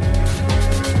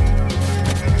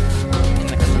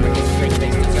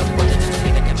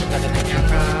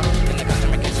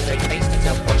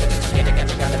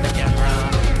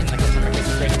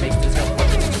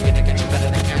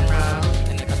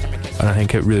 And I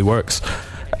think it really works.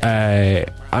 And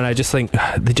I just think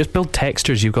they just build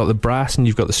textures. You've got the brass and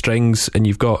you've got the strings and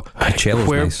you've got the cello's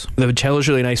nice. The cello's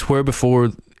really nice. Where before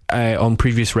on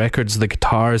previous records the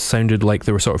guitars sounded like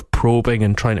they were sort of probing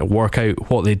and trying to work out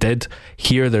what they did.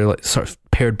 Here they're like sort of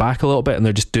pared back a little bit and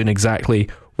they're just doing exactly,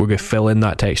 we're going to fill in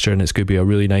that texture and it's going to be a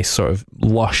really nice sort of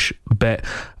lush bit.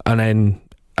 And then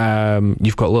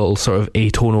you've got little sort of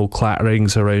atonal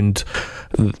clatterings around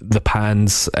the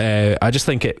pans. I just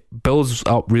think it builds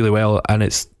up really well and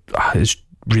it's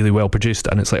really well produced,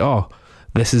 and it's like, oh,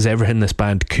 this is everything this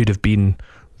band could have been.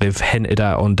 They've hinted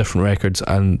at on different records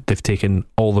and they've taken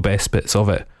all the best bits of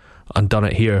it and done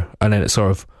it here, and then it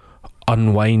sort of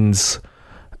unwinds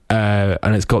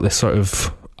and it's got this sort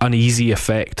of uneasy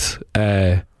effect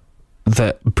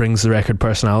that brings the record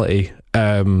personality.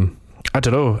 I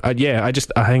don't know. I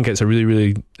think it's a really,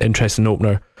 really interesting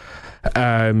opener.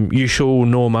 You show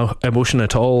no emotion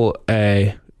at all.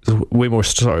 Way more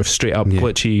sort of straight up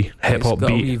glitchy hip hop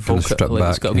beat. It's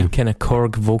got a wee kind of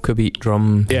Korg voca beat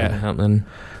drum happening.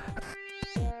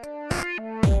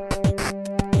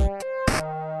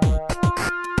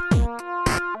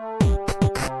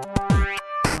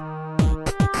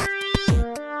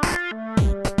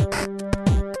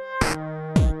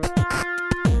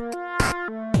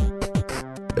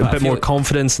 A bit more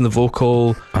confidence in the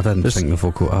vocal. I didn't think the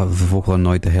vocal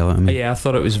annoyed the hell out of me. Yeah, I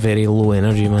thought it was very low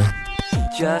energy, man.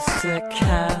 Just to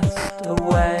cast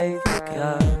away the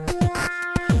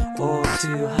ghost, or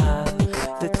to have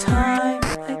the time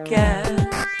again.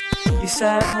 You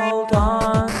said hold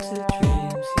on to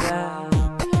dreams, yeah,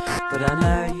 but I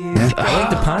know you. I like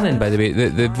the panning, by the way.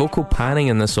 The vocal panning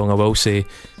in this song, I will say,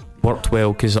 worked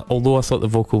well, because although I thought the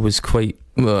vocal was quite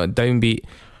downbeat,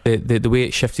 the way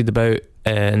it shifted about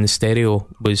in the stereo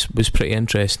was pretty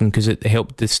interesting, because it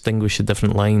helped distinguish the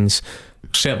different lines.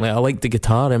 Certainly I like the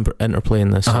guitar interplay in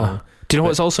this song. Do you know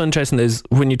what's also interesting is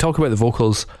when you talk about the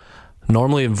vocals,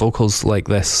 normally in vocals like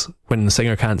this, when the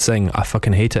singer can't sing, I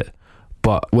fucking hate it,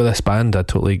 but with this band I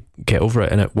totally get over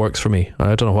it and it works for me.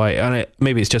 I don't know why, and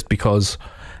maybe it's just because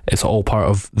it's all part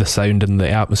of the sound and the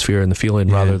atmosphere and the feeling,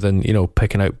 rather than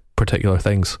picking out particular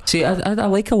things. See, I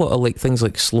like a lot of like things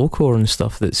like slowcore and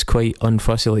stuff that's quite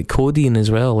unfussy, like Codeine as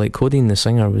well. Like Codeine, the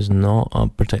singer, was not a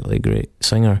particularly great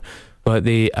singer, but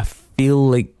I feel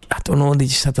like, I don't know, they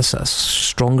just had a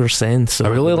stronger sense. I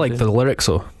really like the lyrics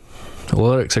though. The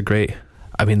lyrics are great.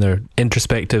 I mean, they're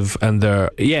introspective and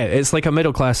it's like a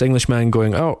middle class Englishman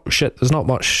going, oh shit, there's not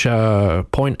much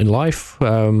point in life.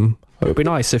 It would be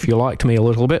nice if you liked me a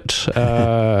little bit.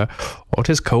 It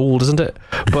is cold, isn't it?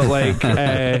 But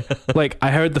like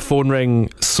I heard the phone ring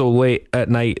so late at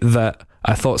night that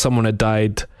I thought someone had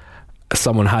died.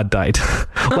 Someone had died.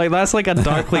 Like, that's like a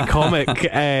darkly comic.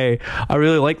 I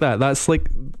really like that. That's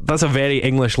a very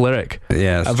English lyric.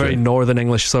 Yeah, a very Northern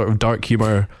English sort of dark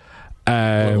humour.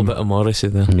 A little bit of Morrissey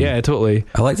there. Yeah, totally.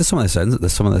 I like some of the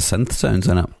synth sounds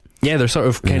in it. Yeah, they're sort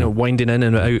of kind of winding in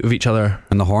and out of each other.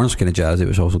 And the horns kind of jazzy,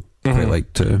 which also quite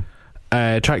like too.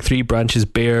 Track 3, Branches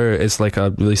Bare, is like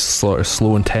a really sort of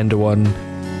slow and tender one.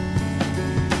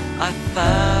 I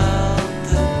felt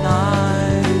the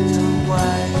night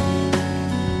away.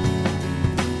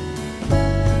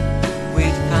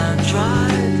 We'd found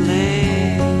dried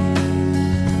leaves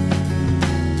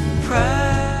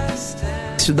pressed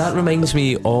in. So that reminds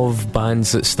me of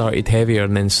bands that started heavier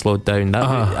and then slowed down.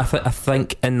 I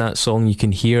think in that song you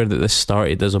can hear that this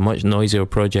started as a much noisier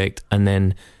project and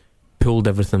then pulled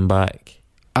everything back.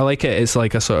 I like it. It's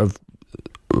like a sort of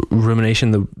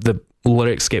rumination. The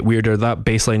lyrics get weirder. That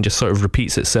bass line just sort of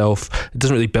repeats itself. It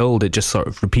doesn't really build, it just sort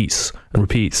of repeats and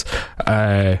repeats.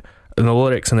 And the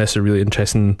lyrics in this are really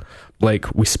interesting.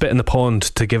 Like, we spit in the pond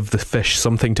to give the fish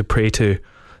something to pray to.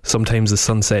 Sometimes the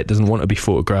sunset doesn't want to be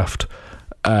photographed.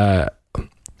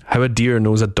 How a deer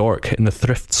knows a dork in the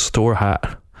thrift store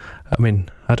hat. I mean,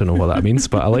 I don't know what that means,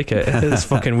 but I like it. It's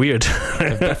fucking weird.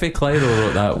 If Biffy Clyro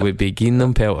wrote that, we'd be giving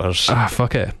them pelters.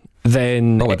 Fuck it.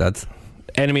 Then I did.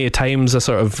 Enemy of Time's a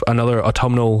sort of another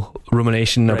autumnal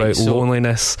rumination about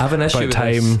loneliness. I have an issue about with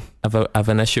time. this. I have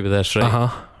an issue with this, right?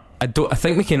 I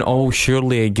think we can all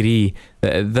surely agree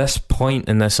that at this point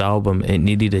in this album, it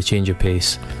needed a change of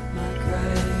pace.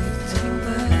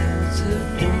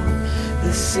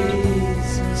 The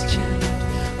seasons change.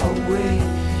 Oh, we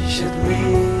should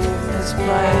leave this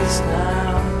place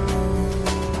now.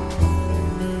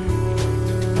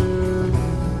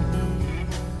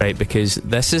 Right, because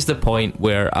this is the point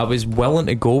where I was willing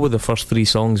to go with the first 3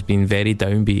 songs being very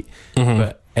downbeat,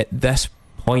 but at this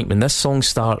point, when this song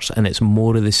starts and it's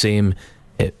more of the same,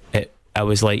 I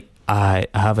was like, I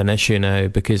have an issue now,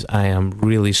 because I am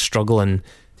really struggling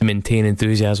to maintain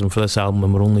enthusiasm for this album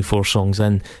and we're only 4 songs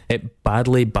in. It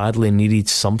badly needed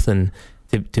something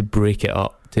to break it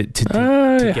up, to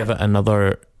give it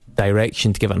another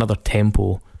direction, to give it another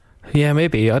tempo. Yeah,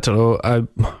 maybe. I don't know.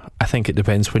 I think it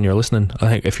depends when you're listening. I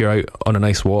think if you're out on a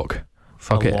nice walk,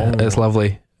 it's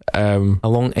lovely. A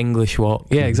long English walk.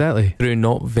 Yeah, exactly. Through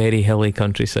not very hilly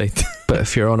countryside. But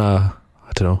if you're on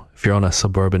a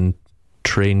suburban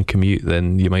train commute,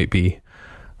 then you might be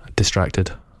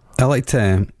distracted. I like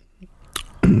to.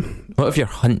 What if you're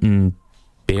hunting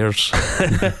bears?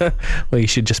 Well, you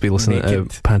should just be listening to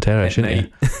Pantera,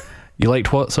 shouldn't you? You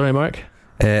liked what? Sorry, Mark?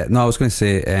 No, I was going to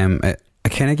say it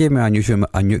kind of gave me a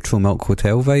neutral milk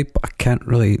hotel vibe, but I can't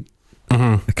really.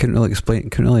 I couldn't really explain.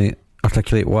 Couldn't really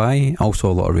articulate why. Also,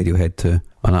 a lot of Radiohead too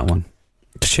on that one.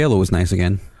 Cello was nice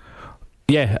again.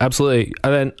 Yeah, absolutely.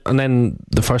 And then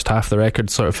the first half of the record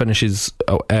sort of finishes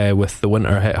with The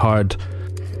Winter Hit Hard.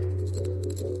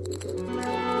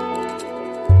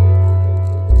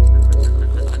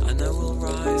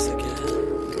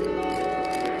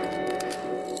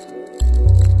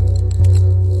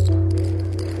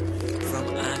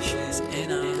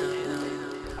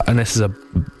 And this is a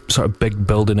sort of big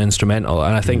building instrumental,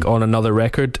 and I think on another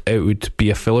record it would be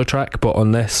a filler track, but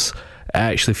on this it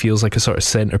actually feels like a sort of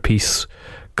centerpiece,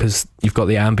 because you've got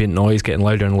the ambient noise getting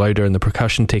louder and louder and the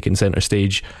percussion taking center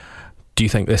stage. Do you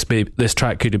think this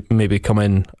track could maybe come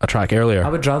in a track earlier? I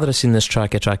would rather have seen this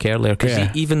track a track earlier,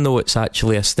 because even though it's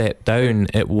actually a step down,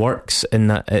 it works in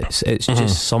that it's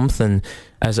just something,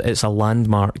 as it's a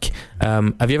landmark.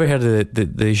 Have you ever heard of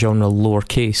the genre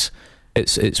lowercase?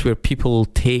 It's where people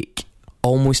take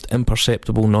almost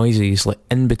imperceptible noises, like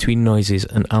in between noises,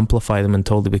 and amplify them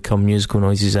until they become musical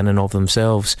noises in and of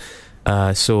themselves.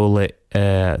 So like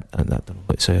I don't know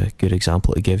what's a good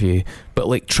example to give you, but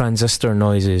like transistor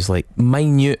noises, like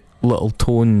minute little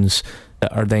tones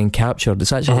that are then captured.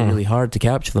 It's actually really hard to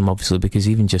capture them, obviously, because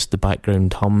even just the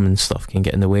background hum and stuff can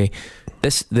get in the way.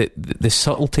 The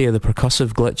subtlety of the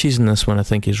percussive glitches in this one, I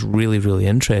think, is really, really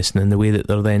interesting, in the way that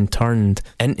they're then turned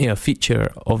into a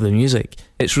feature of the music.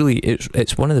 It's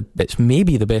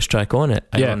maybe the best track on it,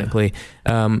 ironically.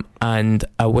 And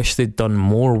I wish they'd done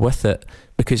more with it,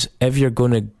 because if you're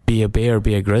going to be a bear,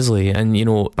 be a grizzly,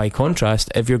 and by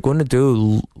contrast, if you're going to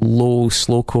do low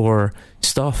slowcore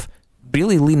stuff,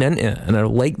 really lean into it, and I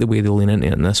like the way they lean into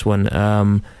it in this one.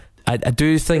 I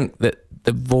do think that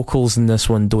the vocals in this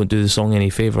one don't do the song any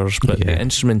favours, but the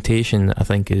instrumentation, I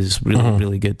think, is really,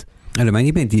 really good. It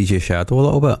reminded me of DJ Shadow a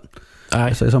little bit.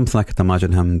 It's something I could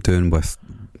imagine him doing with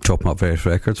chopping up various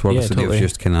records, where obviously they've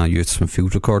just kind of used some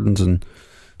field recordings, and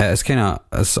it's kind of,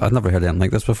 I've never heard anything like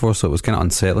this before, so it was kind of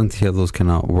unsettling to hear those kind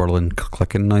of whirling,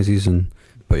 clicking noises.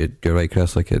 But you're right,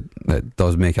 Chris, like it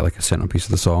does make it like a centerpiece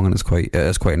of the song, and it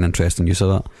is quite an interesting use of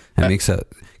that. It makes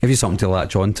it, gives you something to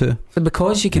latch on to. But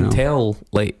because you can tell,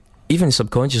 like, even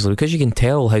subconsciously, because you can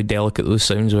tell how delicate those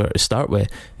sounds were to start with,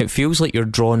 it feels like you're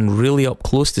drawn really up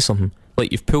close to something.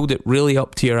 Like you've pulled it really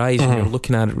up to your eyes and you're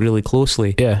looking at it really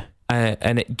closely. Yeah.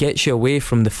 And it gets you away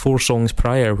from the 4 songs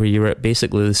prior, where you're at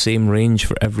basically the same range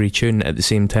for every tune at the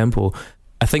same tempo.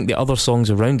 I think the other songs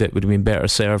around it would have been better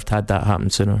served had that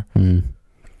happened sooner.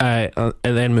 It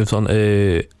then moves on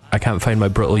to I Can't Find My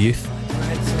Brittle Youth.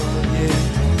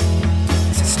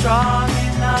 Is it strong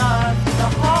enough to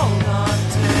hold on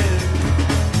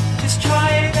to? Just try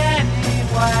it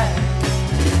anyway.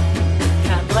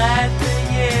 Can't let the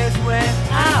years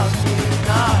without you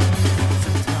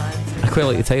know. I quite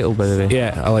like the title, by the way.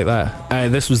 Yeah, I like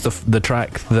that. This was the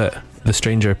track that The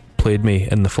Stranger played me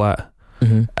in the flat.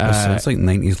 It's like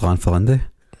 90s landfill indie.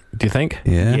 Do you think?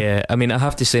 Yeah. I mean, I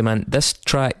have to say, man, this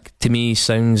track to me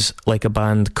sounds like a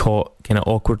band caught kind of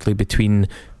awkwardly between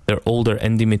their older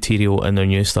indie material and their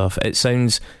new stuff. It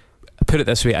sounds put it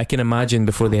this way, I can imagine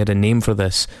before they had a name for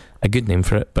this, a good name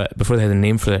for it, but before they had a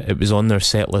name for it, it was on their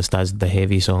set list as the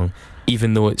heavy song,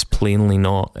 even though it's plainly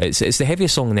not. It's the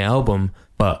heaviest song on the album,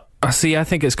 but I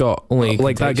think it's got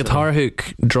like that guitar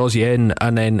hook draws you in,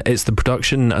 and then it's the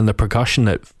production and the percussion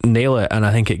that nail it, and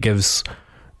I think it is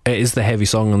the heavy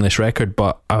song on this record,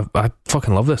 but I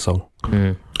fucking love this song.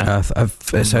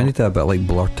 It sounded a bit like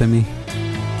Blur to me.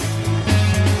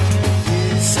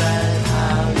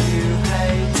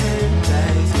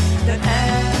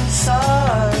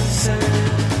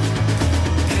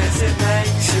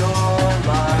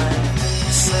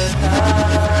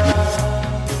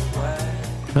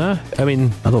 I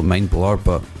mean, I don't mind Blur,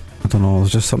 but I don't know,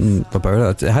 there's just something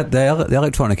about it. It had the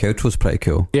electronica outro was pretty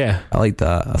cool. Yeah, I liked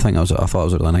that. I thought it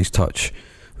was a really nice touch.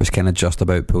 It was kind of just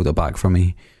about pulled it back for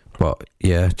me, but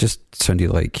yeah, just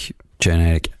sounded like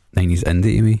generic 90s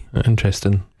indie to me.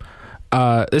 Interesting.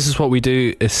 This is what we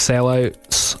do is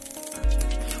sellouts.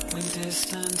 When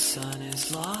distant sun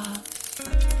is lost,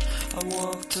 I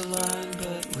walked alone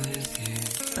but with you.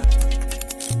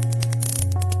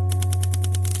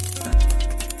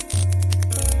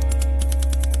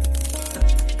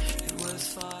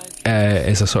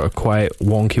 Is a sort of quiet,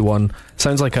 wonky one.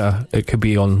 Sounds like it could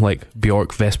be on like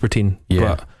Bjork Vespertine.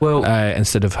 Yeah. But, well,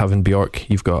 instead of having Bjork,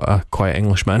 you've got a quiet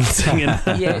Englishman singing.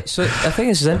 Yeah. So I think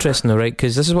this is interesting, though, right?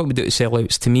 Because this is what we do to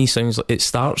sellouts. To me, sounds like it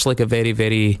starts like a very,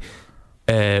 very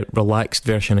relaxed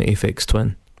version of Aphex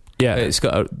Twin. Yeah, it's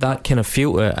got that kind of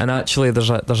feel to it. And actually, there's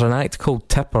an act called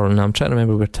Tipper, and I'm trying to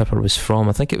remember where Tipper was from.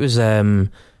 I think it was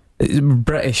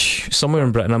British, somewhere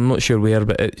in Britain. I'm not sure where,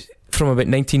 but it's from about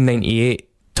 1998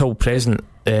 till present,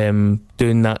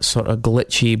 doing that sort of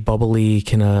glitchy, bubbly,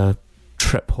 kind of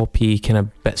trip hoppy, kind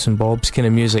of bits and bobs kind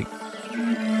of music.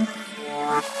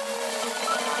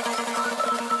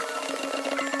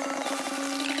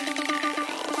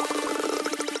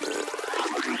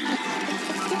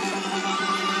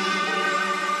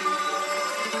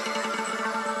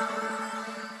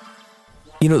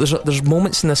 You know, there's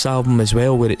moments in this album as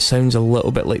well where it sounds a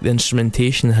little bit like the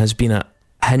instrumentation has been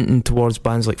hinting towards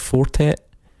bands like Fortet.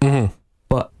 Mm-hmm.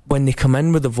 But when they come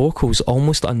in with the vocals,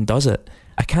 almost undoes it.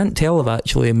 I can't tell if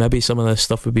actually maybe some of this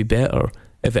stuff would be better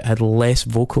if it had less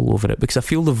vocal over it, because I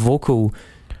feel the vocal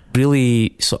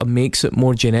really sort of makes it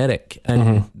more generic,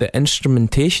 and the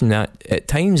instrumentation that at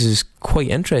times is quite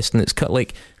interesting. It's cut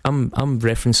like I'm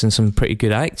referencing some pretty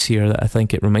good acts here that I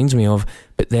think it reminds me of,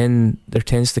 but then there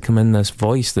tends to come in this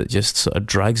voice that just sort of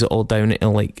drags it all down into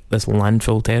like this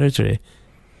landfill territory.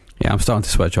 Yeah, I'm starting to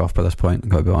switch off by this point, I've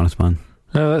got to be honest, man.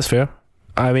 No, that's fair.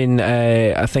 I mean,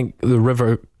 I think the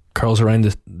river curls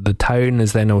around the town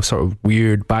is then a sort of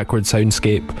weird backward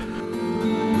soundscape.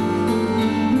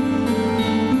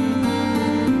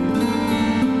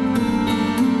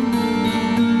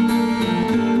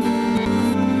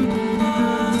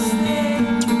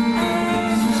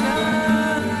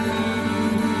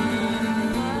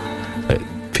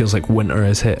 Feels like winter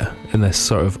has hit in this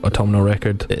sort of autumnal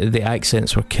record. The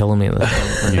accents were killing me at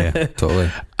this point. Yeah, totally.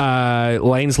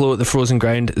 Lines Low at the Frozen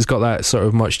Ground has got that sort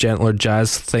of much gentler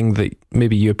jazz thing that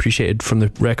maybe you appreciated from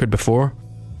the record before.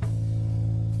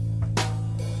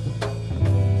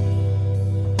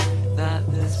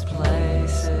 That this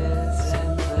place is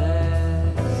in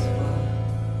this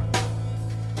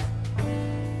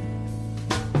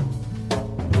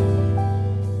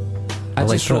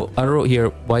world. I wrote here,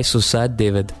 why so sad,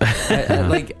 David?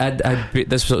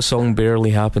 This sort of song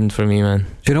barely happened for me, man.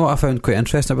 Do you know what I found quite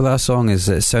interesting about that song is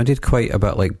it sounded quite a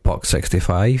bit like Buck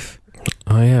 65.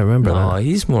 Oh yeah, I remember that. No,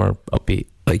 he's more upbeat.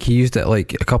 Like he used it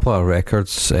like a couple of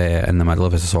records in the middle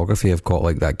of his discography have got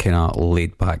like that kind of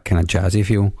laid back kind of jazzy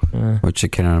feel, which it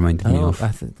kind of reminded me of. I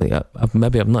think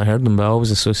maybe I've not heard them, but I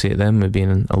always associate them with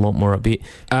being a lot more upbeat.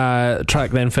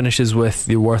 Track then finishes with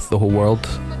 "You're Worth the Whole World."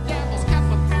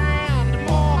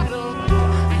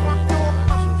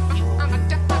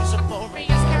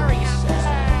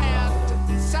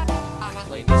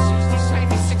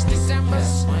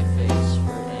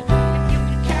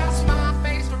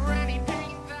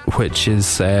 Which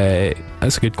is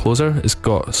it's a good closer. It's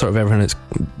got sort of everything. It's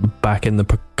back in the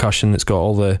percussion. It's got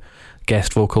all the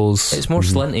guest vocals. It's more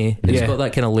slinty. It's got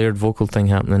that kind of layered vocal thing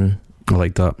happening. I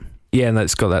like that. Yeah, and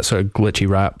it's got that sort of glitchy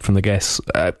rap from the guests.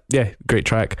 Yeah, great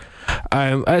track.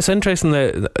 It's interesting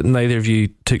that neither of you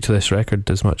took to this record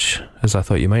as much as I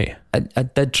thought you might. I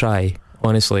did try,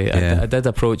 honestly. Yeah. I did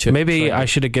approach it. Maybe I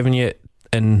should have given you it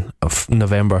in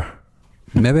November.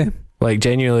 Maybe. Like,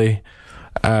 genuinely...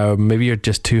 maybe you're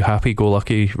just too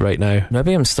happy-go-lucky right now.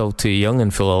 Maybe I'm still too young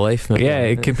and full of life. Yeah,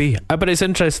 it could be. But it's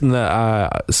interesting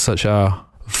that such a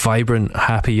vibrant,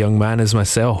 happy young man as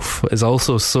myself is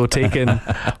also so taken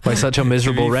by such a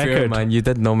miserable To be fair, record. man, you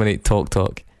did nominate Talk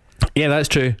Talk. Yeah, that's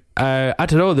true. I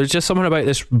don't know. There's just something about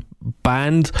this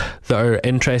band that are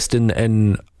interesting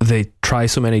in they try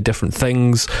so many different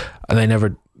things and they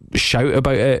never shout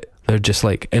about it. They're just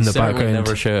like in the Certainly background.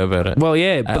 never shout about it. Well,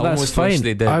 yeah, but I that's almost wish fine.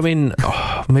 they did. I mean,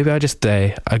 maybe I just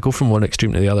I go from one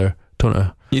extreme to the other, don't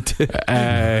I? You do.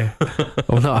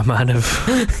 I'm not a man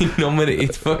of You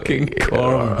nominated fucking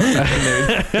Corn.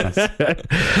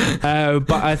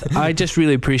 but I just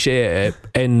really appreciate it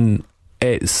in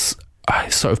its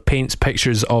sort of paints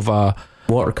pictures of a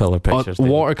Watercolour pictures.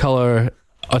 watercolor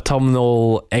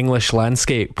autumnal English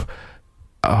landscape.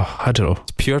 I don't know.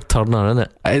 It's pure Turner, isn't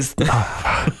it? It's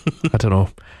I don't know.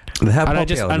 They have And I poppy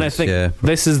just and I elements, think yeah,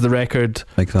 this is the record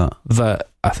like that. that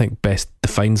I think best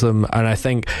defines them, and I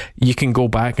think you can go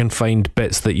back and find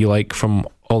bits that you like from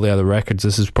all the other records.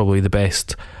 This is probably the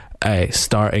best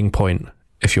starting point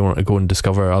if you want to go and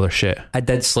discover other shit. I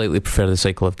did slightly prefer the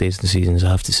Cycle of Days and Seasons, I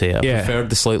have to say. I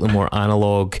preferred the slightly more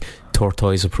analogue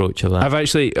tortoise approach of that. I've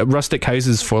actually Rustic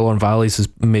Houses, Forlorn Valleys is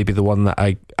maybe the one that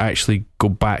I actually go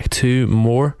back to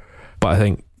more, but I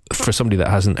think for somebody that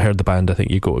hasn't heard the band, I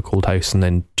think you go to Cold House and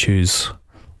then choose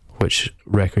which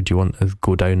record you want to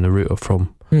go down the route of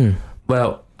from.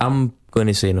 Well, I'm going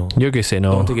to say no. You're going to say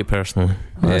no. Don't take it personally.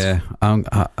 Yeah,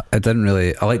 I didn't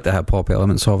really. I like the hip hop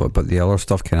elements of it, but the other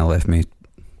stuff kind of left me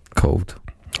cold.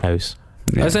 House.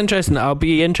 Yeah. That's interesting. I'll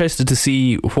be interested to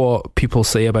see what people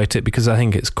say about it, because I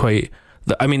think it's quite.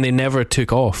 I mean, they never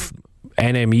took off.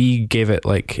 NME gave it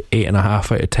like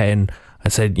 8.5 out of 10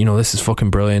 and said, you know, this is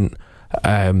fucking brilliant.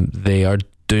 They are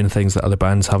doing things that other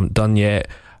bands haven't done yet.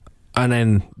 And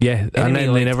then and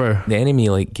then they never. The Enemy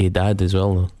like Gay Dad as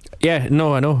well, though. Yeah,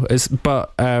 no, I know.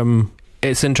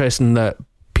 It's interesting that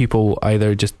people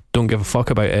either just don't give a fuck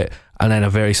about it, and then a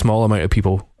very small amount of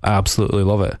people absolutely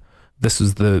love it. This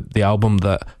was the album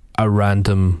that a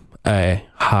random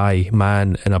high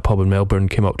man in a pub in Melbourne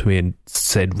came up to me and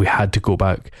said we had to go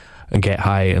back and get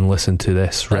high and listen to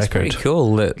this That's record. pretty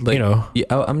cool. That, like, you know,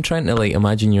 I'm trying to like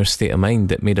imagine your state of mind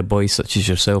that made a boy such as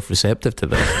yourself receptive to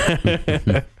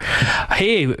this.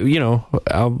 hey, you know,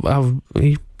 I'll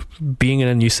being in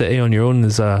a new city on your own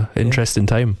is a interesting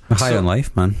time. High on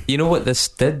life, man. You know what this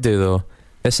did do though?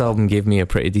 This album gave me a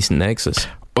pretty decent Nexus.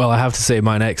 Well, I have to say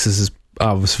my Nexus is.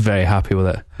 I was very happy with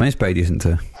it. Mine's pretty decent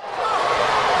too.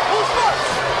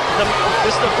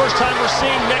 This is the first time we're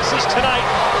seeing Nexus tonight.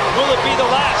 Will it be the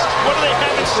last? What do they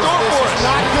have in store for us?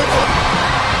 Not good for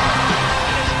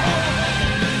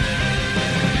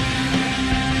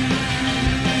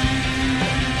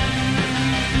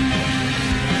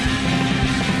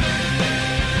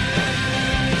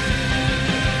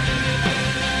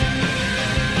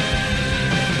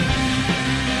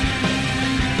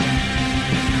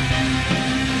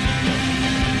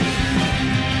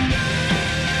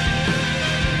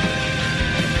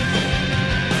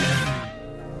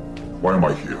Why am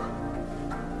I here?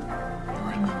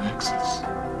 You're in the Nexus.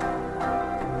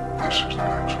 This is the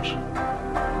Nexus.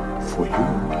 For you,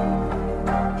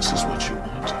 this is what you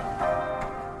want.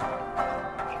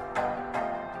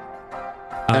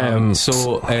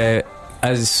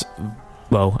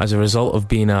 As a result of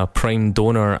being a prime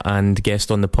donor and guest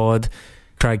on the pod,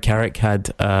 Craig Carrick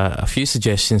had a few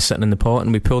suggestions sitting in the pot,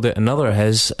 and we pulled out another of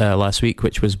his last week,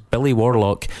 which was Billy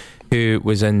Warlock, who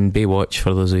was in Baywatch,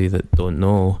 for those of you that don't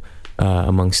know.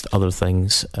 Amongst other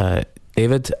things.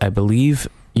 David, I believe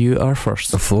you are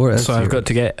first. The floor is. So I've got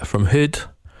to get from Hood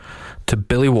to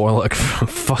Billy Warlock from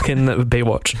fucking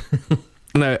Baywatch.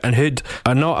 Now, and Hood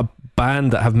are not a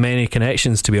band that have many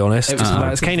connections, to be honest.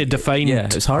 That's kind of defined. Yeah,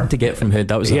 it's hard to get from Hood.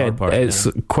 That was the hard part. It's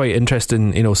quite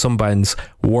interesting. You know, some bands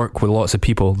work with lots of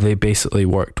people. They basically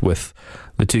worked with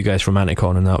the two guys from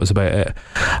Anticon, and that was about it.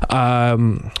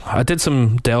 I did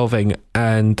some delving,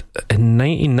 and in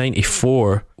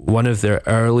 1994, one of their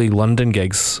early London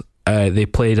gigs, they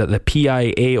played at the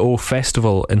PIAO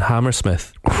festival in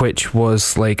Hammersmith, which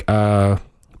was like a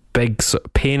big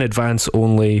pay in advance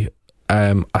only.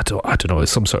 I don't know.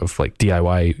 It's some sort of like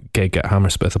DIY gig at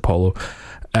Hammersmith Apollo.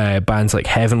 Bands like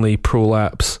Heavenly,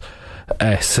 Prolapse,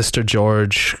 Sister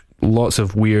George, lots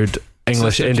of weird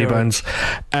English indie bands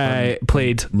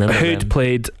played. Hood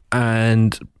played,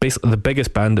 and basically the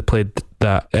biggest band that played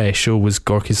that show was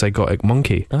Gorky Zygotic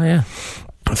Monkey. Oh yeah,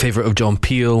 a favourite of John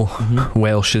Peel.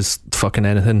 Welsh is fucking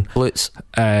anything. Blitz,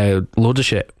 load of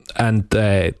shit, and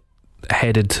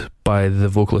headed by the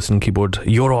vocalist and keyboard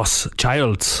Euros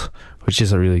Childs, which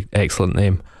is a really excellent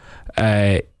name.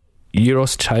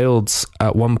 Euros Childs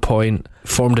at one point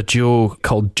formed a duo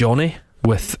called Johnny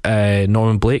with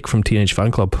Norman Blake from Teenage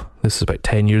Fan Club. This is about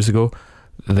 10 years ago.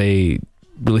 they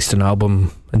released an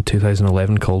album in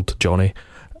 2011 called Johnny.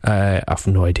 I have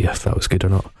no idea if that was good or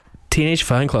not. Teenage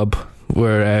Fan Club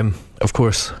were, of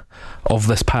course, of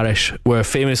this parish, were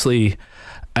famously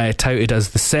touted as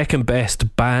the second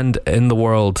best band in the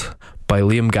world by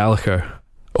Liam Gallagher.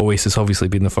 Oasis obviously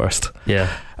being the first. Yeah.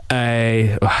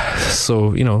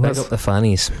 So, you know, Big up the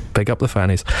fannies. Big up the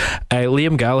fannies.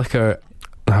 Liam Gallagher,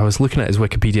 I was looking at his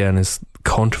Wikipedia and his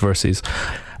controversies.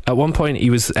 At one point, he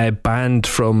was banned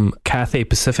from Cathay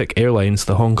Pacific Airlines,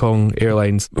 the Hong Kong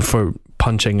Airlines, for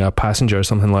punching a passenger or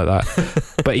something like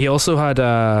that. But he also had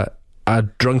a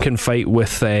drunken fight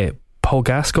with Paul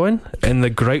Gascoigne in the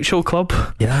Groucho Club.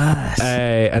 Yes.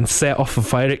 And set off a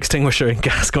fire extinguisher in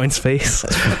Gascoigne's face.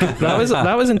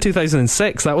 that was in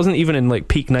 2006. That wasn't even in like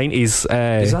peak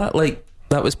 90s. Is that like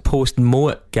that was post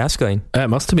Moet Gascoigne? It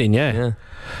must have been, yeah.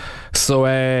 So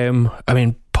I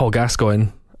mean, Paul Gascoigne,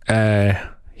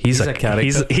 he's a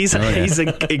character. He's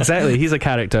a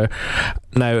character.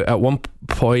 Now, at one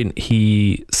point,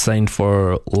 he signed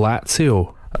for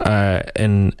Lazio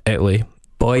in Italy.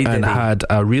 And had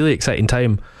a really exciting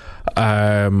time.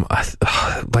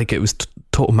 Like, it was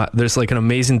total. There's like an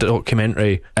amazing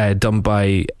documentary done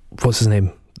by, what's his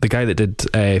name? The guy that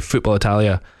did Football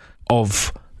Italia,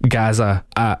 of Gaza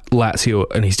at Lazio,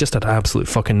 and he's just an absolute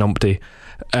fucking numpty.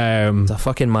 It's a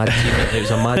fucking mad team. It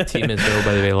was a mad team as well,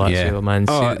 by the way, Lazio, man.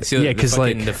 Because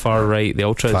like the far right, the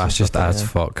ultras, fascist as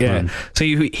fuck. Yeah. Man. So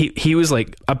he was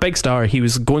like a big star. He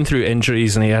was going through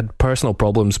injuries and he had personal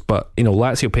problems, but you know,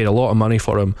 Lazio paid a lot of money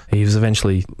for him. He was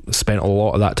eventually spent a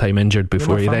lot of that time injured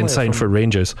before he then signed for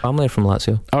Rangers. Family from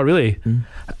Lazio. Oh, really?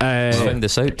 Found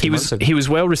this out. He was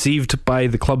well received by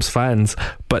the club's fans,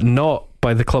 but not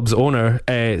by the club's owner,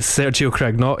 Sergio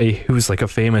Cragnotti, who was like a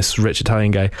famous rich Italian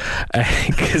guy,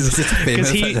 because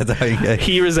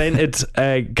he resented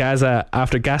Gaza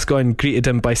after Gascoigne greeted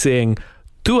him by saying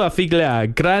 "Tua figlia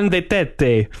grande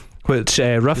tette," which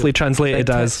roughly translated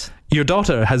as "Your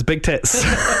daughter has big tits,"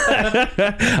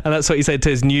 and that's what he said to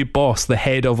his new boss, the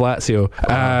head of Lazio.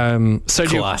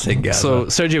 Classic Gaza. So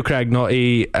Sergio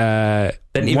Cragnotti,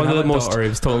 didn't even one have of the a most daughter, he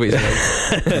was talking about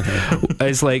his life.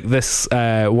 is like this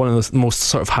one of the most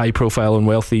sort of high profile and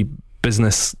wealthy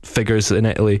business figures in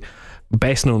Italy,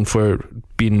 best known for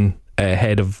being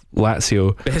head of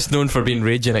Lazio, best known for being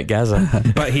raging at Gaza.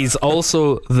 but he's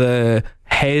also the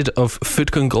head of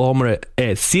food conglomerate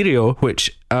Sirio,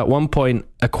 which at one point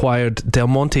acquired Del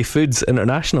Monte Foods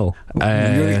International.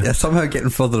 You're somehow getting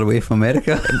further away from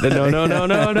America.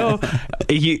 No.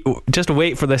 You just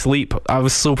wait for this leap. I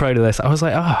was so proud of this. I was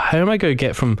like, how am I going to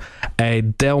get from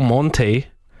Del Monte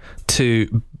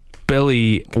to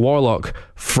Billy Warlock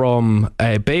from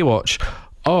Baywatch?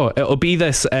 Oh, it'll be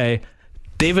this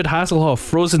David Hasselhoff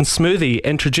frozen smoothie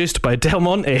introduced by Del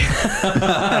Monte.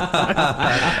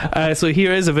 So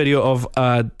here is a video of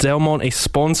Del Monte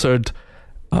sponsored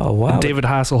David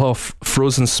Hasselhoff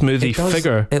frozen smoothie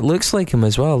figure. It looks like him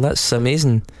as well. That's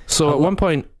amazing. So at one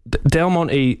point, Del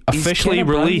Monte officially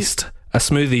released a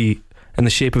smoothie in the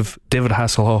shape of David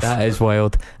Hasselhoff. That is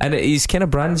wild. And he's kind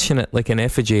of brandishing it like an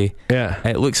effigy. Yeah.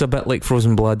 It looks a bit like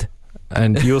frozen blood.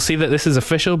 And you'll see that this is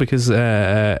official because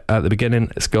at the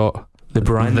beginning it's got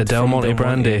the Del Monte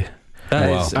brandy.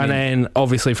 And then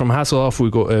obviously from Hasselhoff we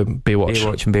go to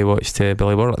Baywatch to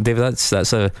Billy Warlock. David,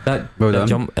 that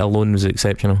jump alone was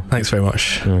exceptional. Thanks very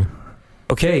much. Yeah.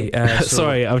 Okay,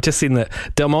 sorry, I've just seen that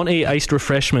Del Monte iced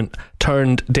refreshment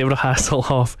turned David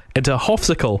Hasselhoff into a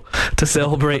Hofsicle to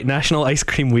celebrate National Ice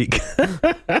Cream Week.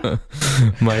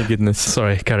 My goodness.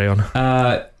 Sorry, carry on.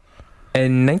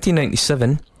 In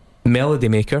 1997, Melody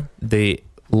Maker, the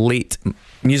late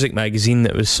music magazine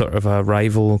that was sort of a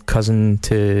rival cousin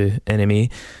to NME,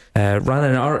 ran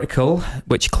an article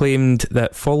which claimed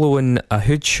that following a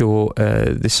hood show,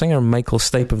 the singer Michael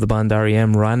Stipe of the band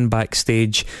R.E.M. ran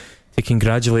backstage to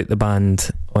congratulate the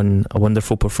band on a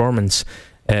wonderful performance.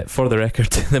 For the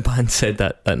record, the band said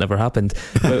that never happened,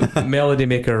 but Melody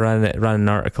Maker ran an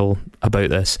article about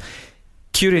this.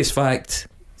 Curious fact,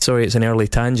 sorry it's an early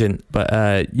tangent,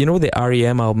 but you know the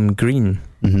R.E.M. album Green?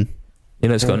 Mm-hmm. You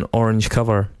know, it's got an orange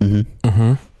cover. Mm-hmm.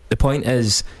 Mm-hmm. The point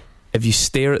is, if you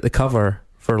stare at the cover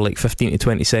for like 15 to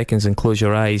 20 seconds and close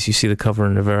your eyes, you see the cover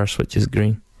in reverse, which is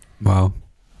green. Wow.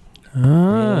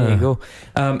 There you go.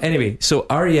 Anyway, so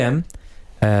R.E.M.,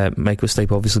 Michael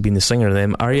Stipe obviously being the singer of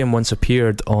them, R.E.M. once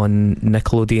appeared on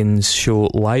Nickelodeon's show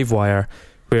Livewire,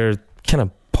 where kind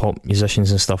of pop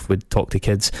musicians and stuff would talk to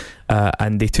kids,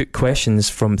 and they took questions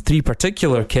from three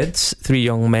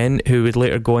young men who would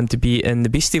later go on to be in the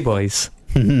Beastie Boys.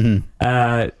 The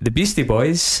Beastie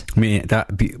Boys,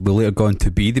 will later go on to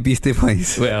be the Beastie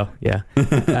Boys. Well, yeah.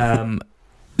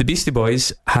 The The Beastie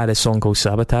Boys had a song called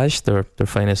Sabotage, their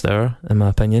finest hour, in my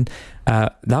opinion.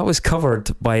 That was covered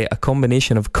by a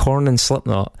combination of Korn and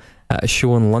Slipknot at a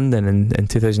show in London in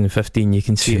 2015. You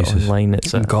can see it online.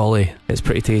 It's golly, it's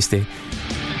pretty tasty.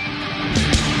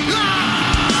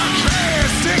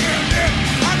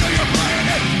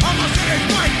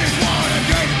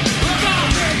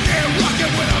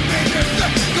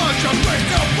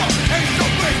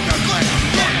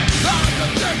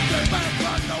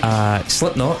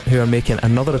 Slipknot, who are making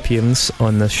another appearance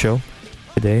on this show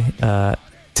today.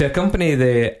 To accompany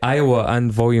the Iowa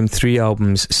and Volume 3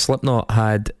 albums, Slipknot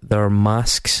had their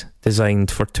masks designed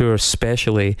for tours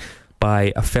specially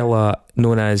by a fella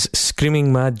known as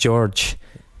Screaming Mad George.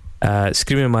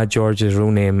 Screaming Mad George's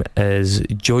real name is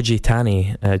Joji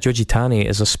Tani. Joji Tani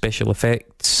is a special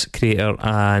effects creator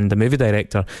and a movie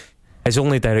director. His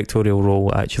only directorial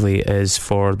role actually is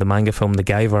for the manga film The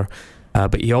Guyver.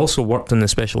 But he also worked on the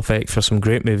special effects for some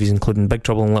great movies, including Big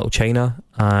Trouble in Little China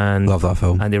and love that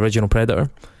film, and the original Predator.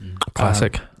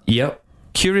 Classic. Yep.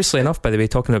 Curiously enough, by the way,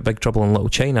 talking about Big Trouble in Little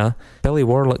China, Billy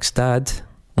Warlock's dad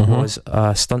was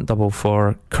a stunt double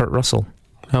for Kurt Russell.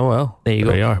 Oh well, there you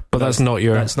go. You are. But that's not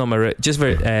my route. Just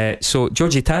very. So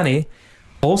Joji Tani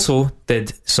also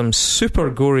did some super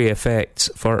gory effects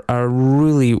for a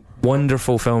really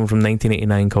wonderful film from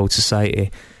 1989 called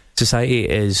Society. Society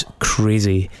is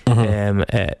crazy.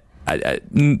 Like,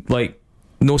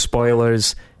 no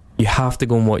spoilers. You have to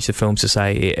go and watch the film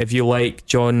Society. If you like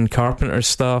John Carpenter's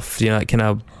stuff, you know, that kind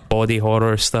of body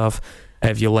horror stuff.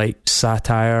 If you like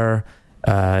satire,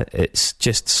 it's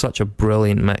just such a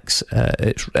brilliant mix.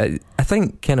 I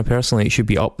think, kind of personally, it should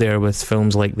be up there with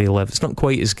films like They Live. It's not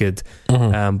quite as good,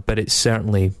 but it's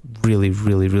certainly really,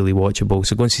 really, really watchable.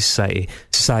 So go and see Society.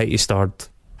 Society starred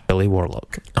Billy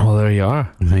Warlock. Oh, there you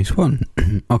are. Nice one.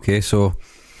 Okay, so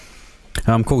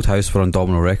Cold House were on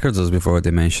Domino Records, as we've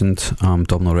already mentioned.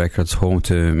 Domino Records, home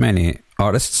to many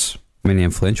artists, many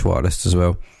influential artists as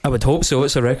well. I would hope so.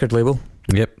 It's a record label.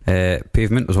 Yep.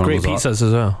 Pavement was one great of those. Great pizzas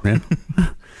as well. Yeah.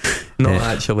 Not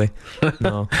actually.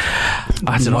 No.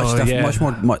 I don't know. Much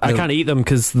more. I can't eat them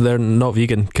because they're not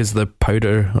vegan, because the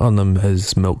powder on them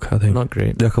is milk, I think. Not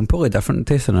great. They're completely different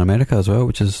taste in America as well,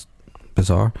 which is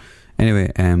bizarre.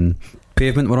 Anyway,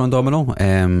 Pavement were on Domino,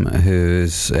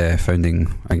 whose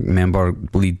founding member,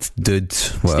 lead dude,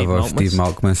 whatever, Steve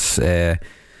Malkmus,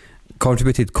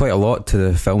 contributed quite a lot to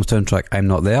the film soundtrack I'm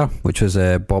Not There, which was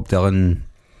a Bob Dylan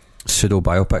pseudo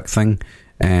biopic thing,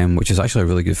 which is actually a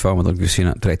really good film. I don't know if you've seen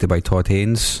it, directed by Todd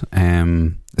Haynes.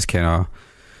 It's kind of,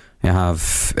 you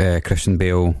have Christian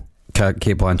Bale,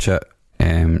 Kate Blanchett,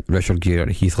 Richard Gere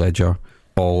and Heath Ledger,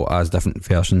 all as different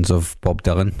versions of Bob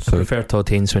Dylan. So I prefer Todd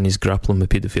Haynes when he's grappling with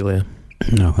paedophilia.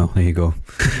 Oh, well, there you go.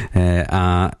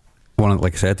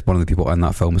 Like I said, one of the people in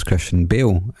that film was Christian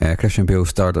Bale. Christian Bale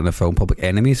starred in the film Public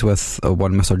Enemies with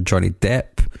one Mr. Johnny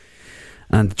Depp.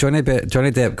 And Johnny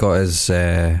Depp got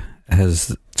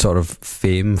his sort of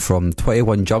fame from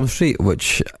 21 Jump Street,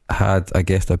 which had a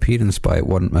guest appearance by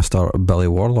one Mr. Billy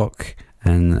Warlock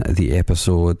in the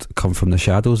episode Come From the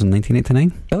Shadows in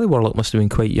 1989. Billy Warlock must have been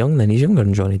quite young then. He's younger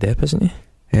than Johnny Depp, isn't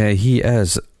he? He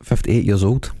is 58 years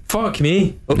old. Fuck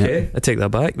me. Okay, I take that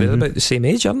back. They're about the same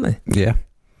age, aren't they? Yeah,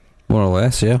 more or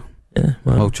less. Yeah.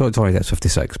 Well, Johnny Depp's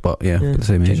 56, but the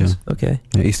same age. Yeah. Okay.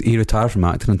 Yeah, he retired from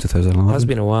acting in 2011. That's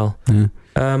been a while.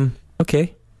 Yeah.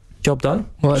 Okay. Job done.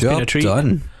 Well, it's been a treat.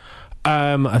 Done.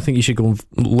 I think you should go and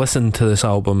listen to this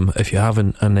album if you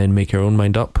haven't, and then make your own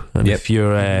mind up. And if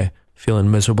you're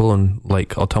feeling miserable and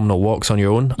like autumnal walks on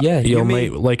your own, you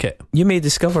might like it. You may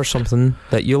discover something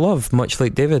that you love, much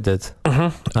like David did,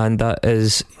 and that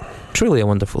is truly a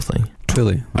wonderful thing.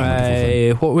 Truly. What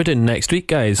are we doing next week,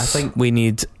 guys? I think we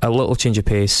need a little change of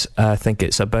pace. I think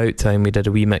it's about time we did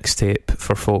a wee mixtape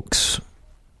for folks.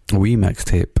 A wee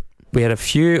mixtape. We had a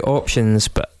few options,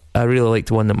 but I really liked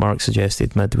the one that Mark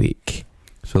suggested midweek.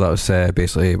 So that was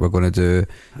basically, we're going to do,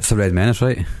 it's the Red Menace,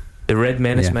 right? The Red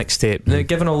Menace mixtape. Now,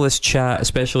 given all this chat,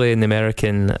 especially in the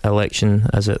American election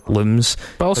as it looms,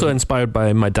 but also inspired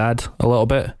by my dad a little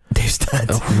bit. Dave's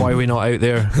dad. Why are we not out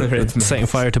there setting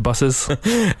fire to buses?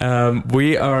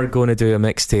 We are going to do a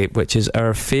mixtape, which is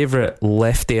our favourite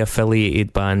lefty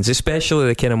affiliated bands, especially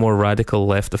the kind of more radical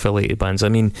left affiliated bands. I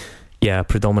mean,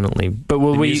 predominantly. But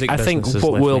will we? I think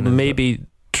what we'll maybe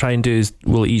try and do is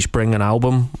we'll each bring an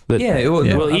album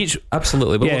we'll each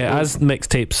absolutely as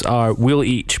mixtapes are, we'll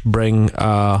each bring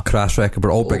a crash record.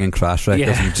 We're all bringing crash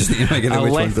records and just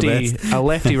a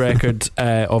lefty record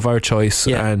of our choice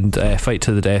and fight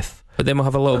to the death, but then we'll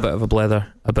have a little bit of a blether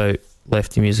about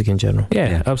lefty music in general.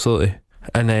 Absolutely.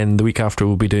 And then the week after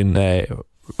we'll be doing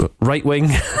right wing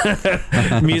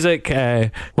music.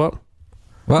 What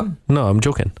What? No, I'm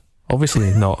joking.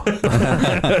 Obviously not.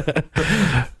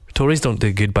 Tories don't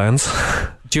do good bands.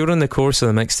 During the course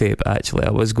of the mixtape, actually,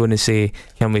 I was going to say,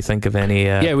 can we think of any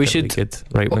we should good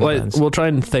right-wing bands? We'll try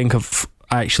and think of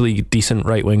actually decent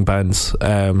right-wing bands.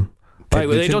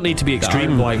 They don't need to be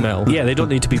extreme black metal. Yeah, they don't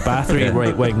need to be Bathory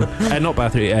right-wing. Not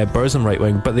Bathory, Burzum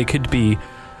right-wing, but they could be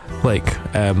like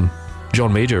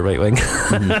John Major right-wing.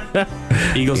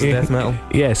 Eagles of death metal.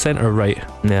 Yeah, centre right.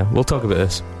 Yeah, we'll talk about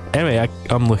this. Anyway,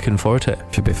 I'm looking forward to it.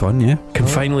 Should be fun, yeah. Can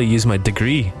finally use my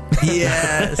degree.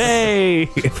 Yes. Hey,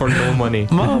 for no money,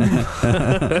 Mum.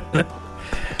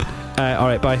 All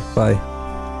right, bye. Bye.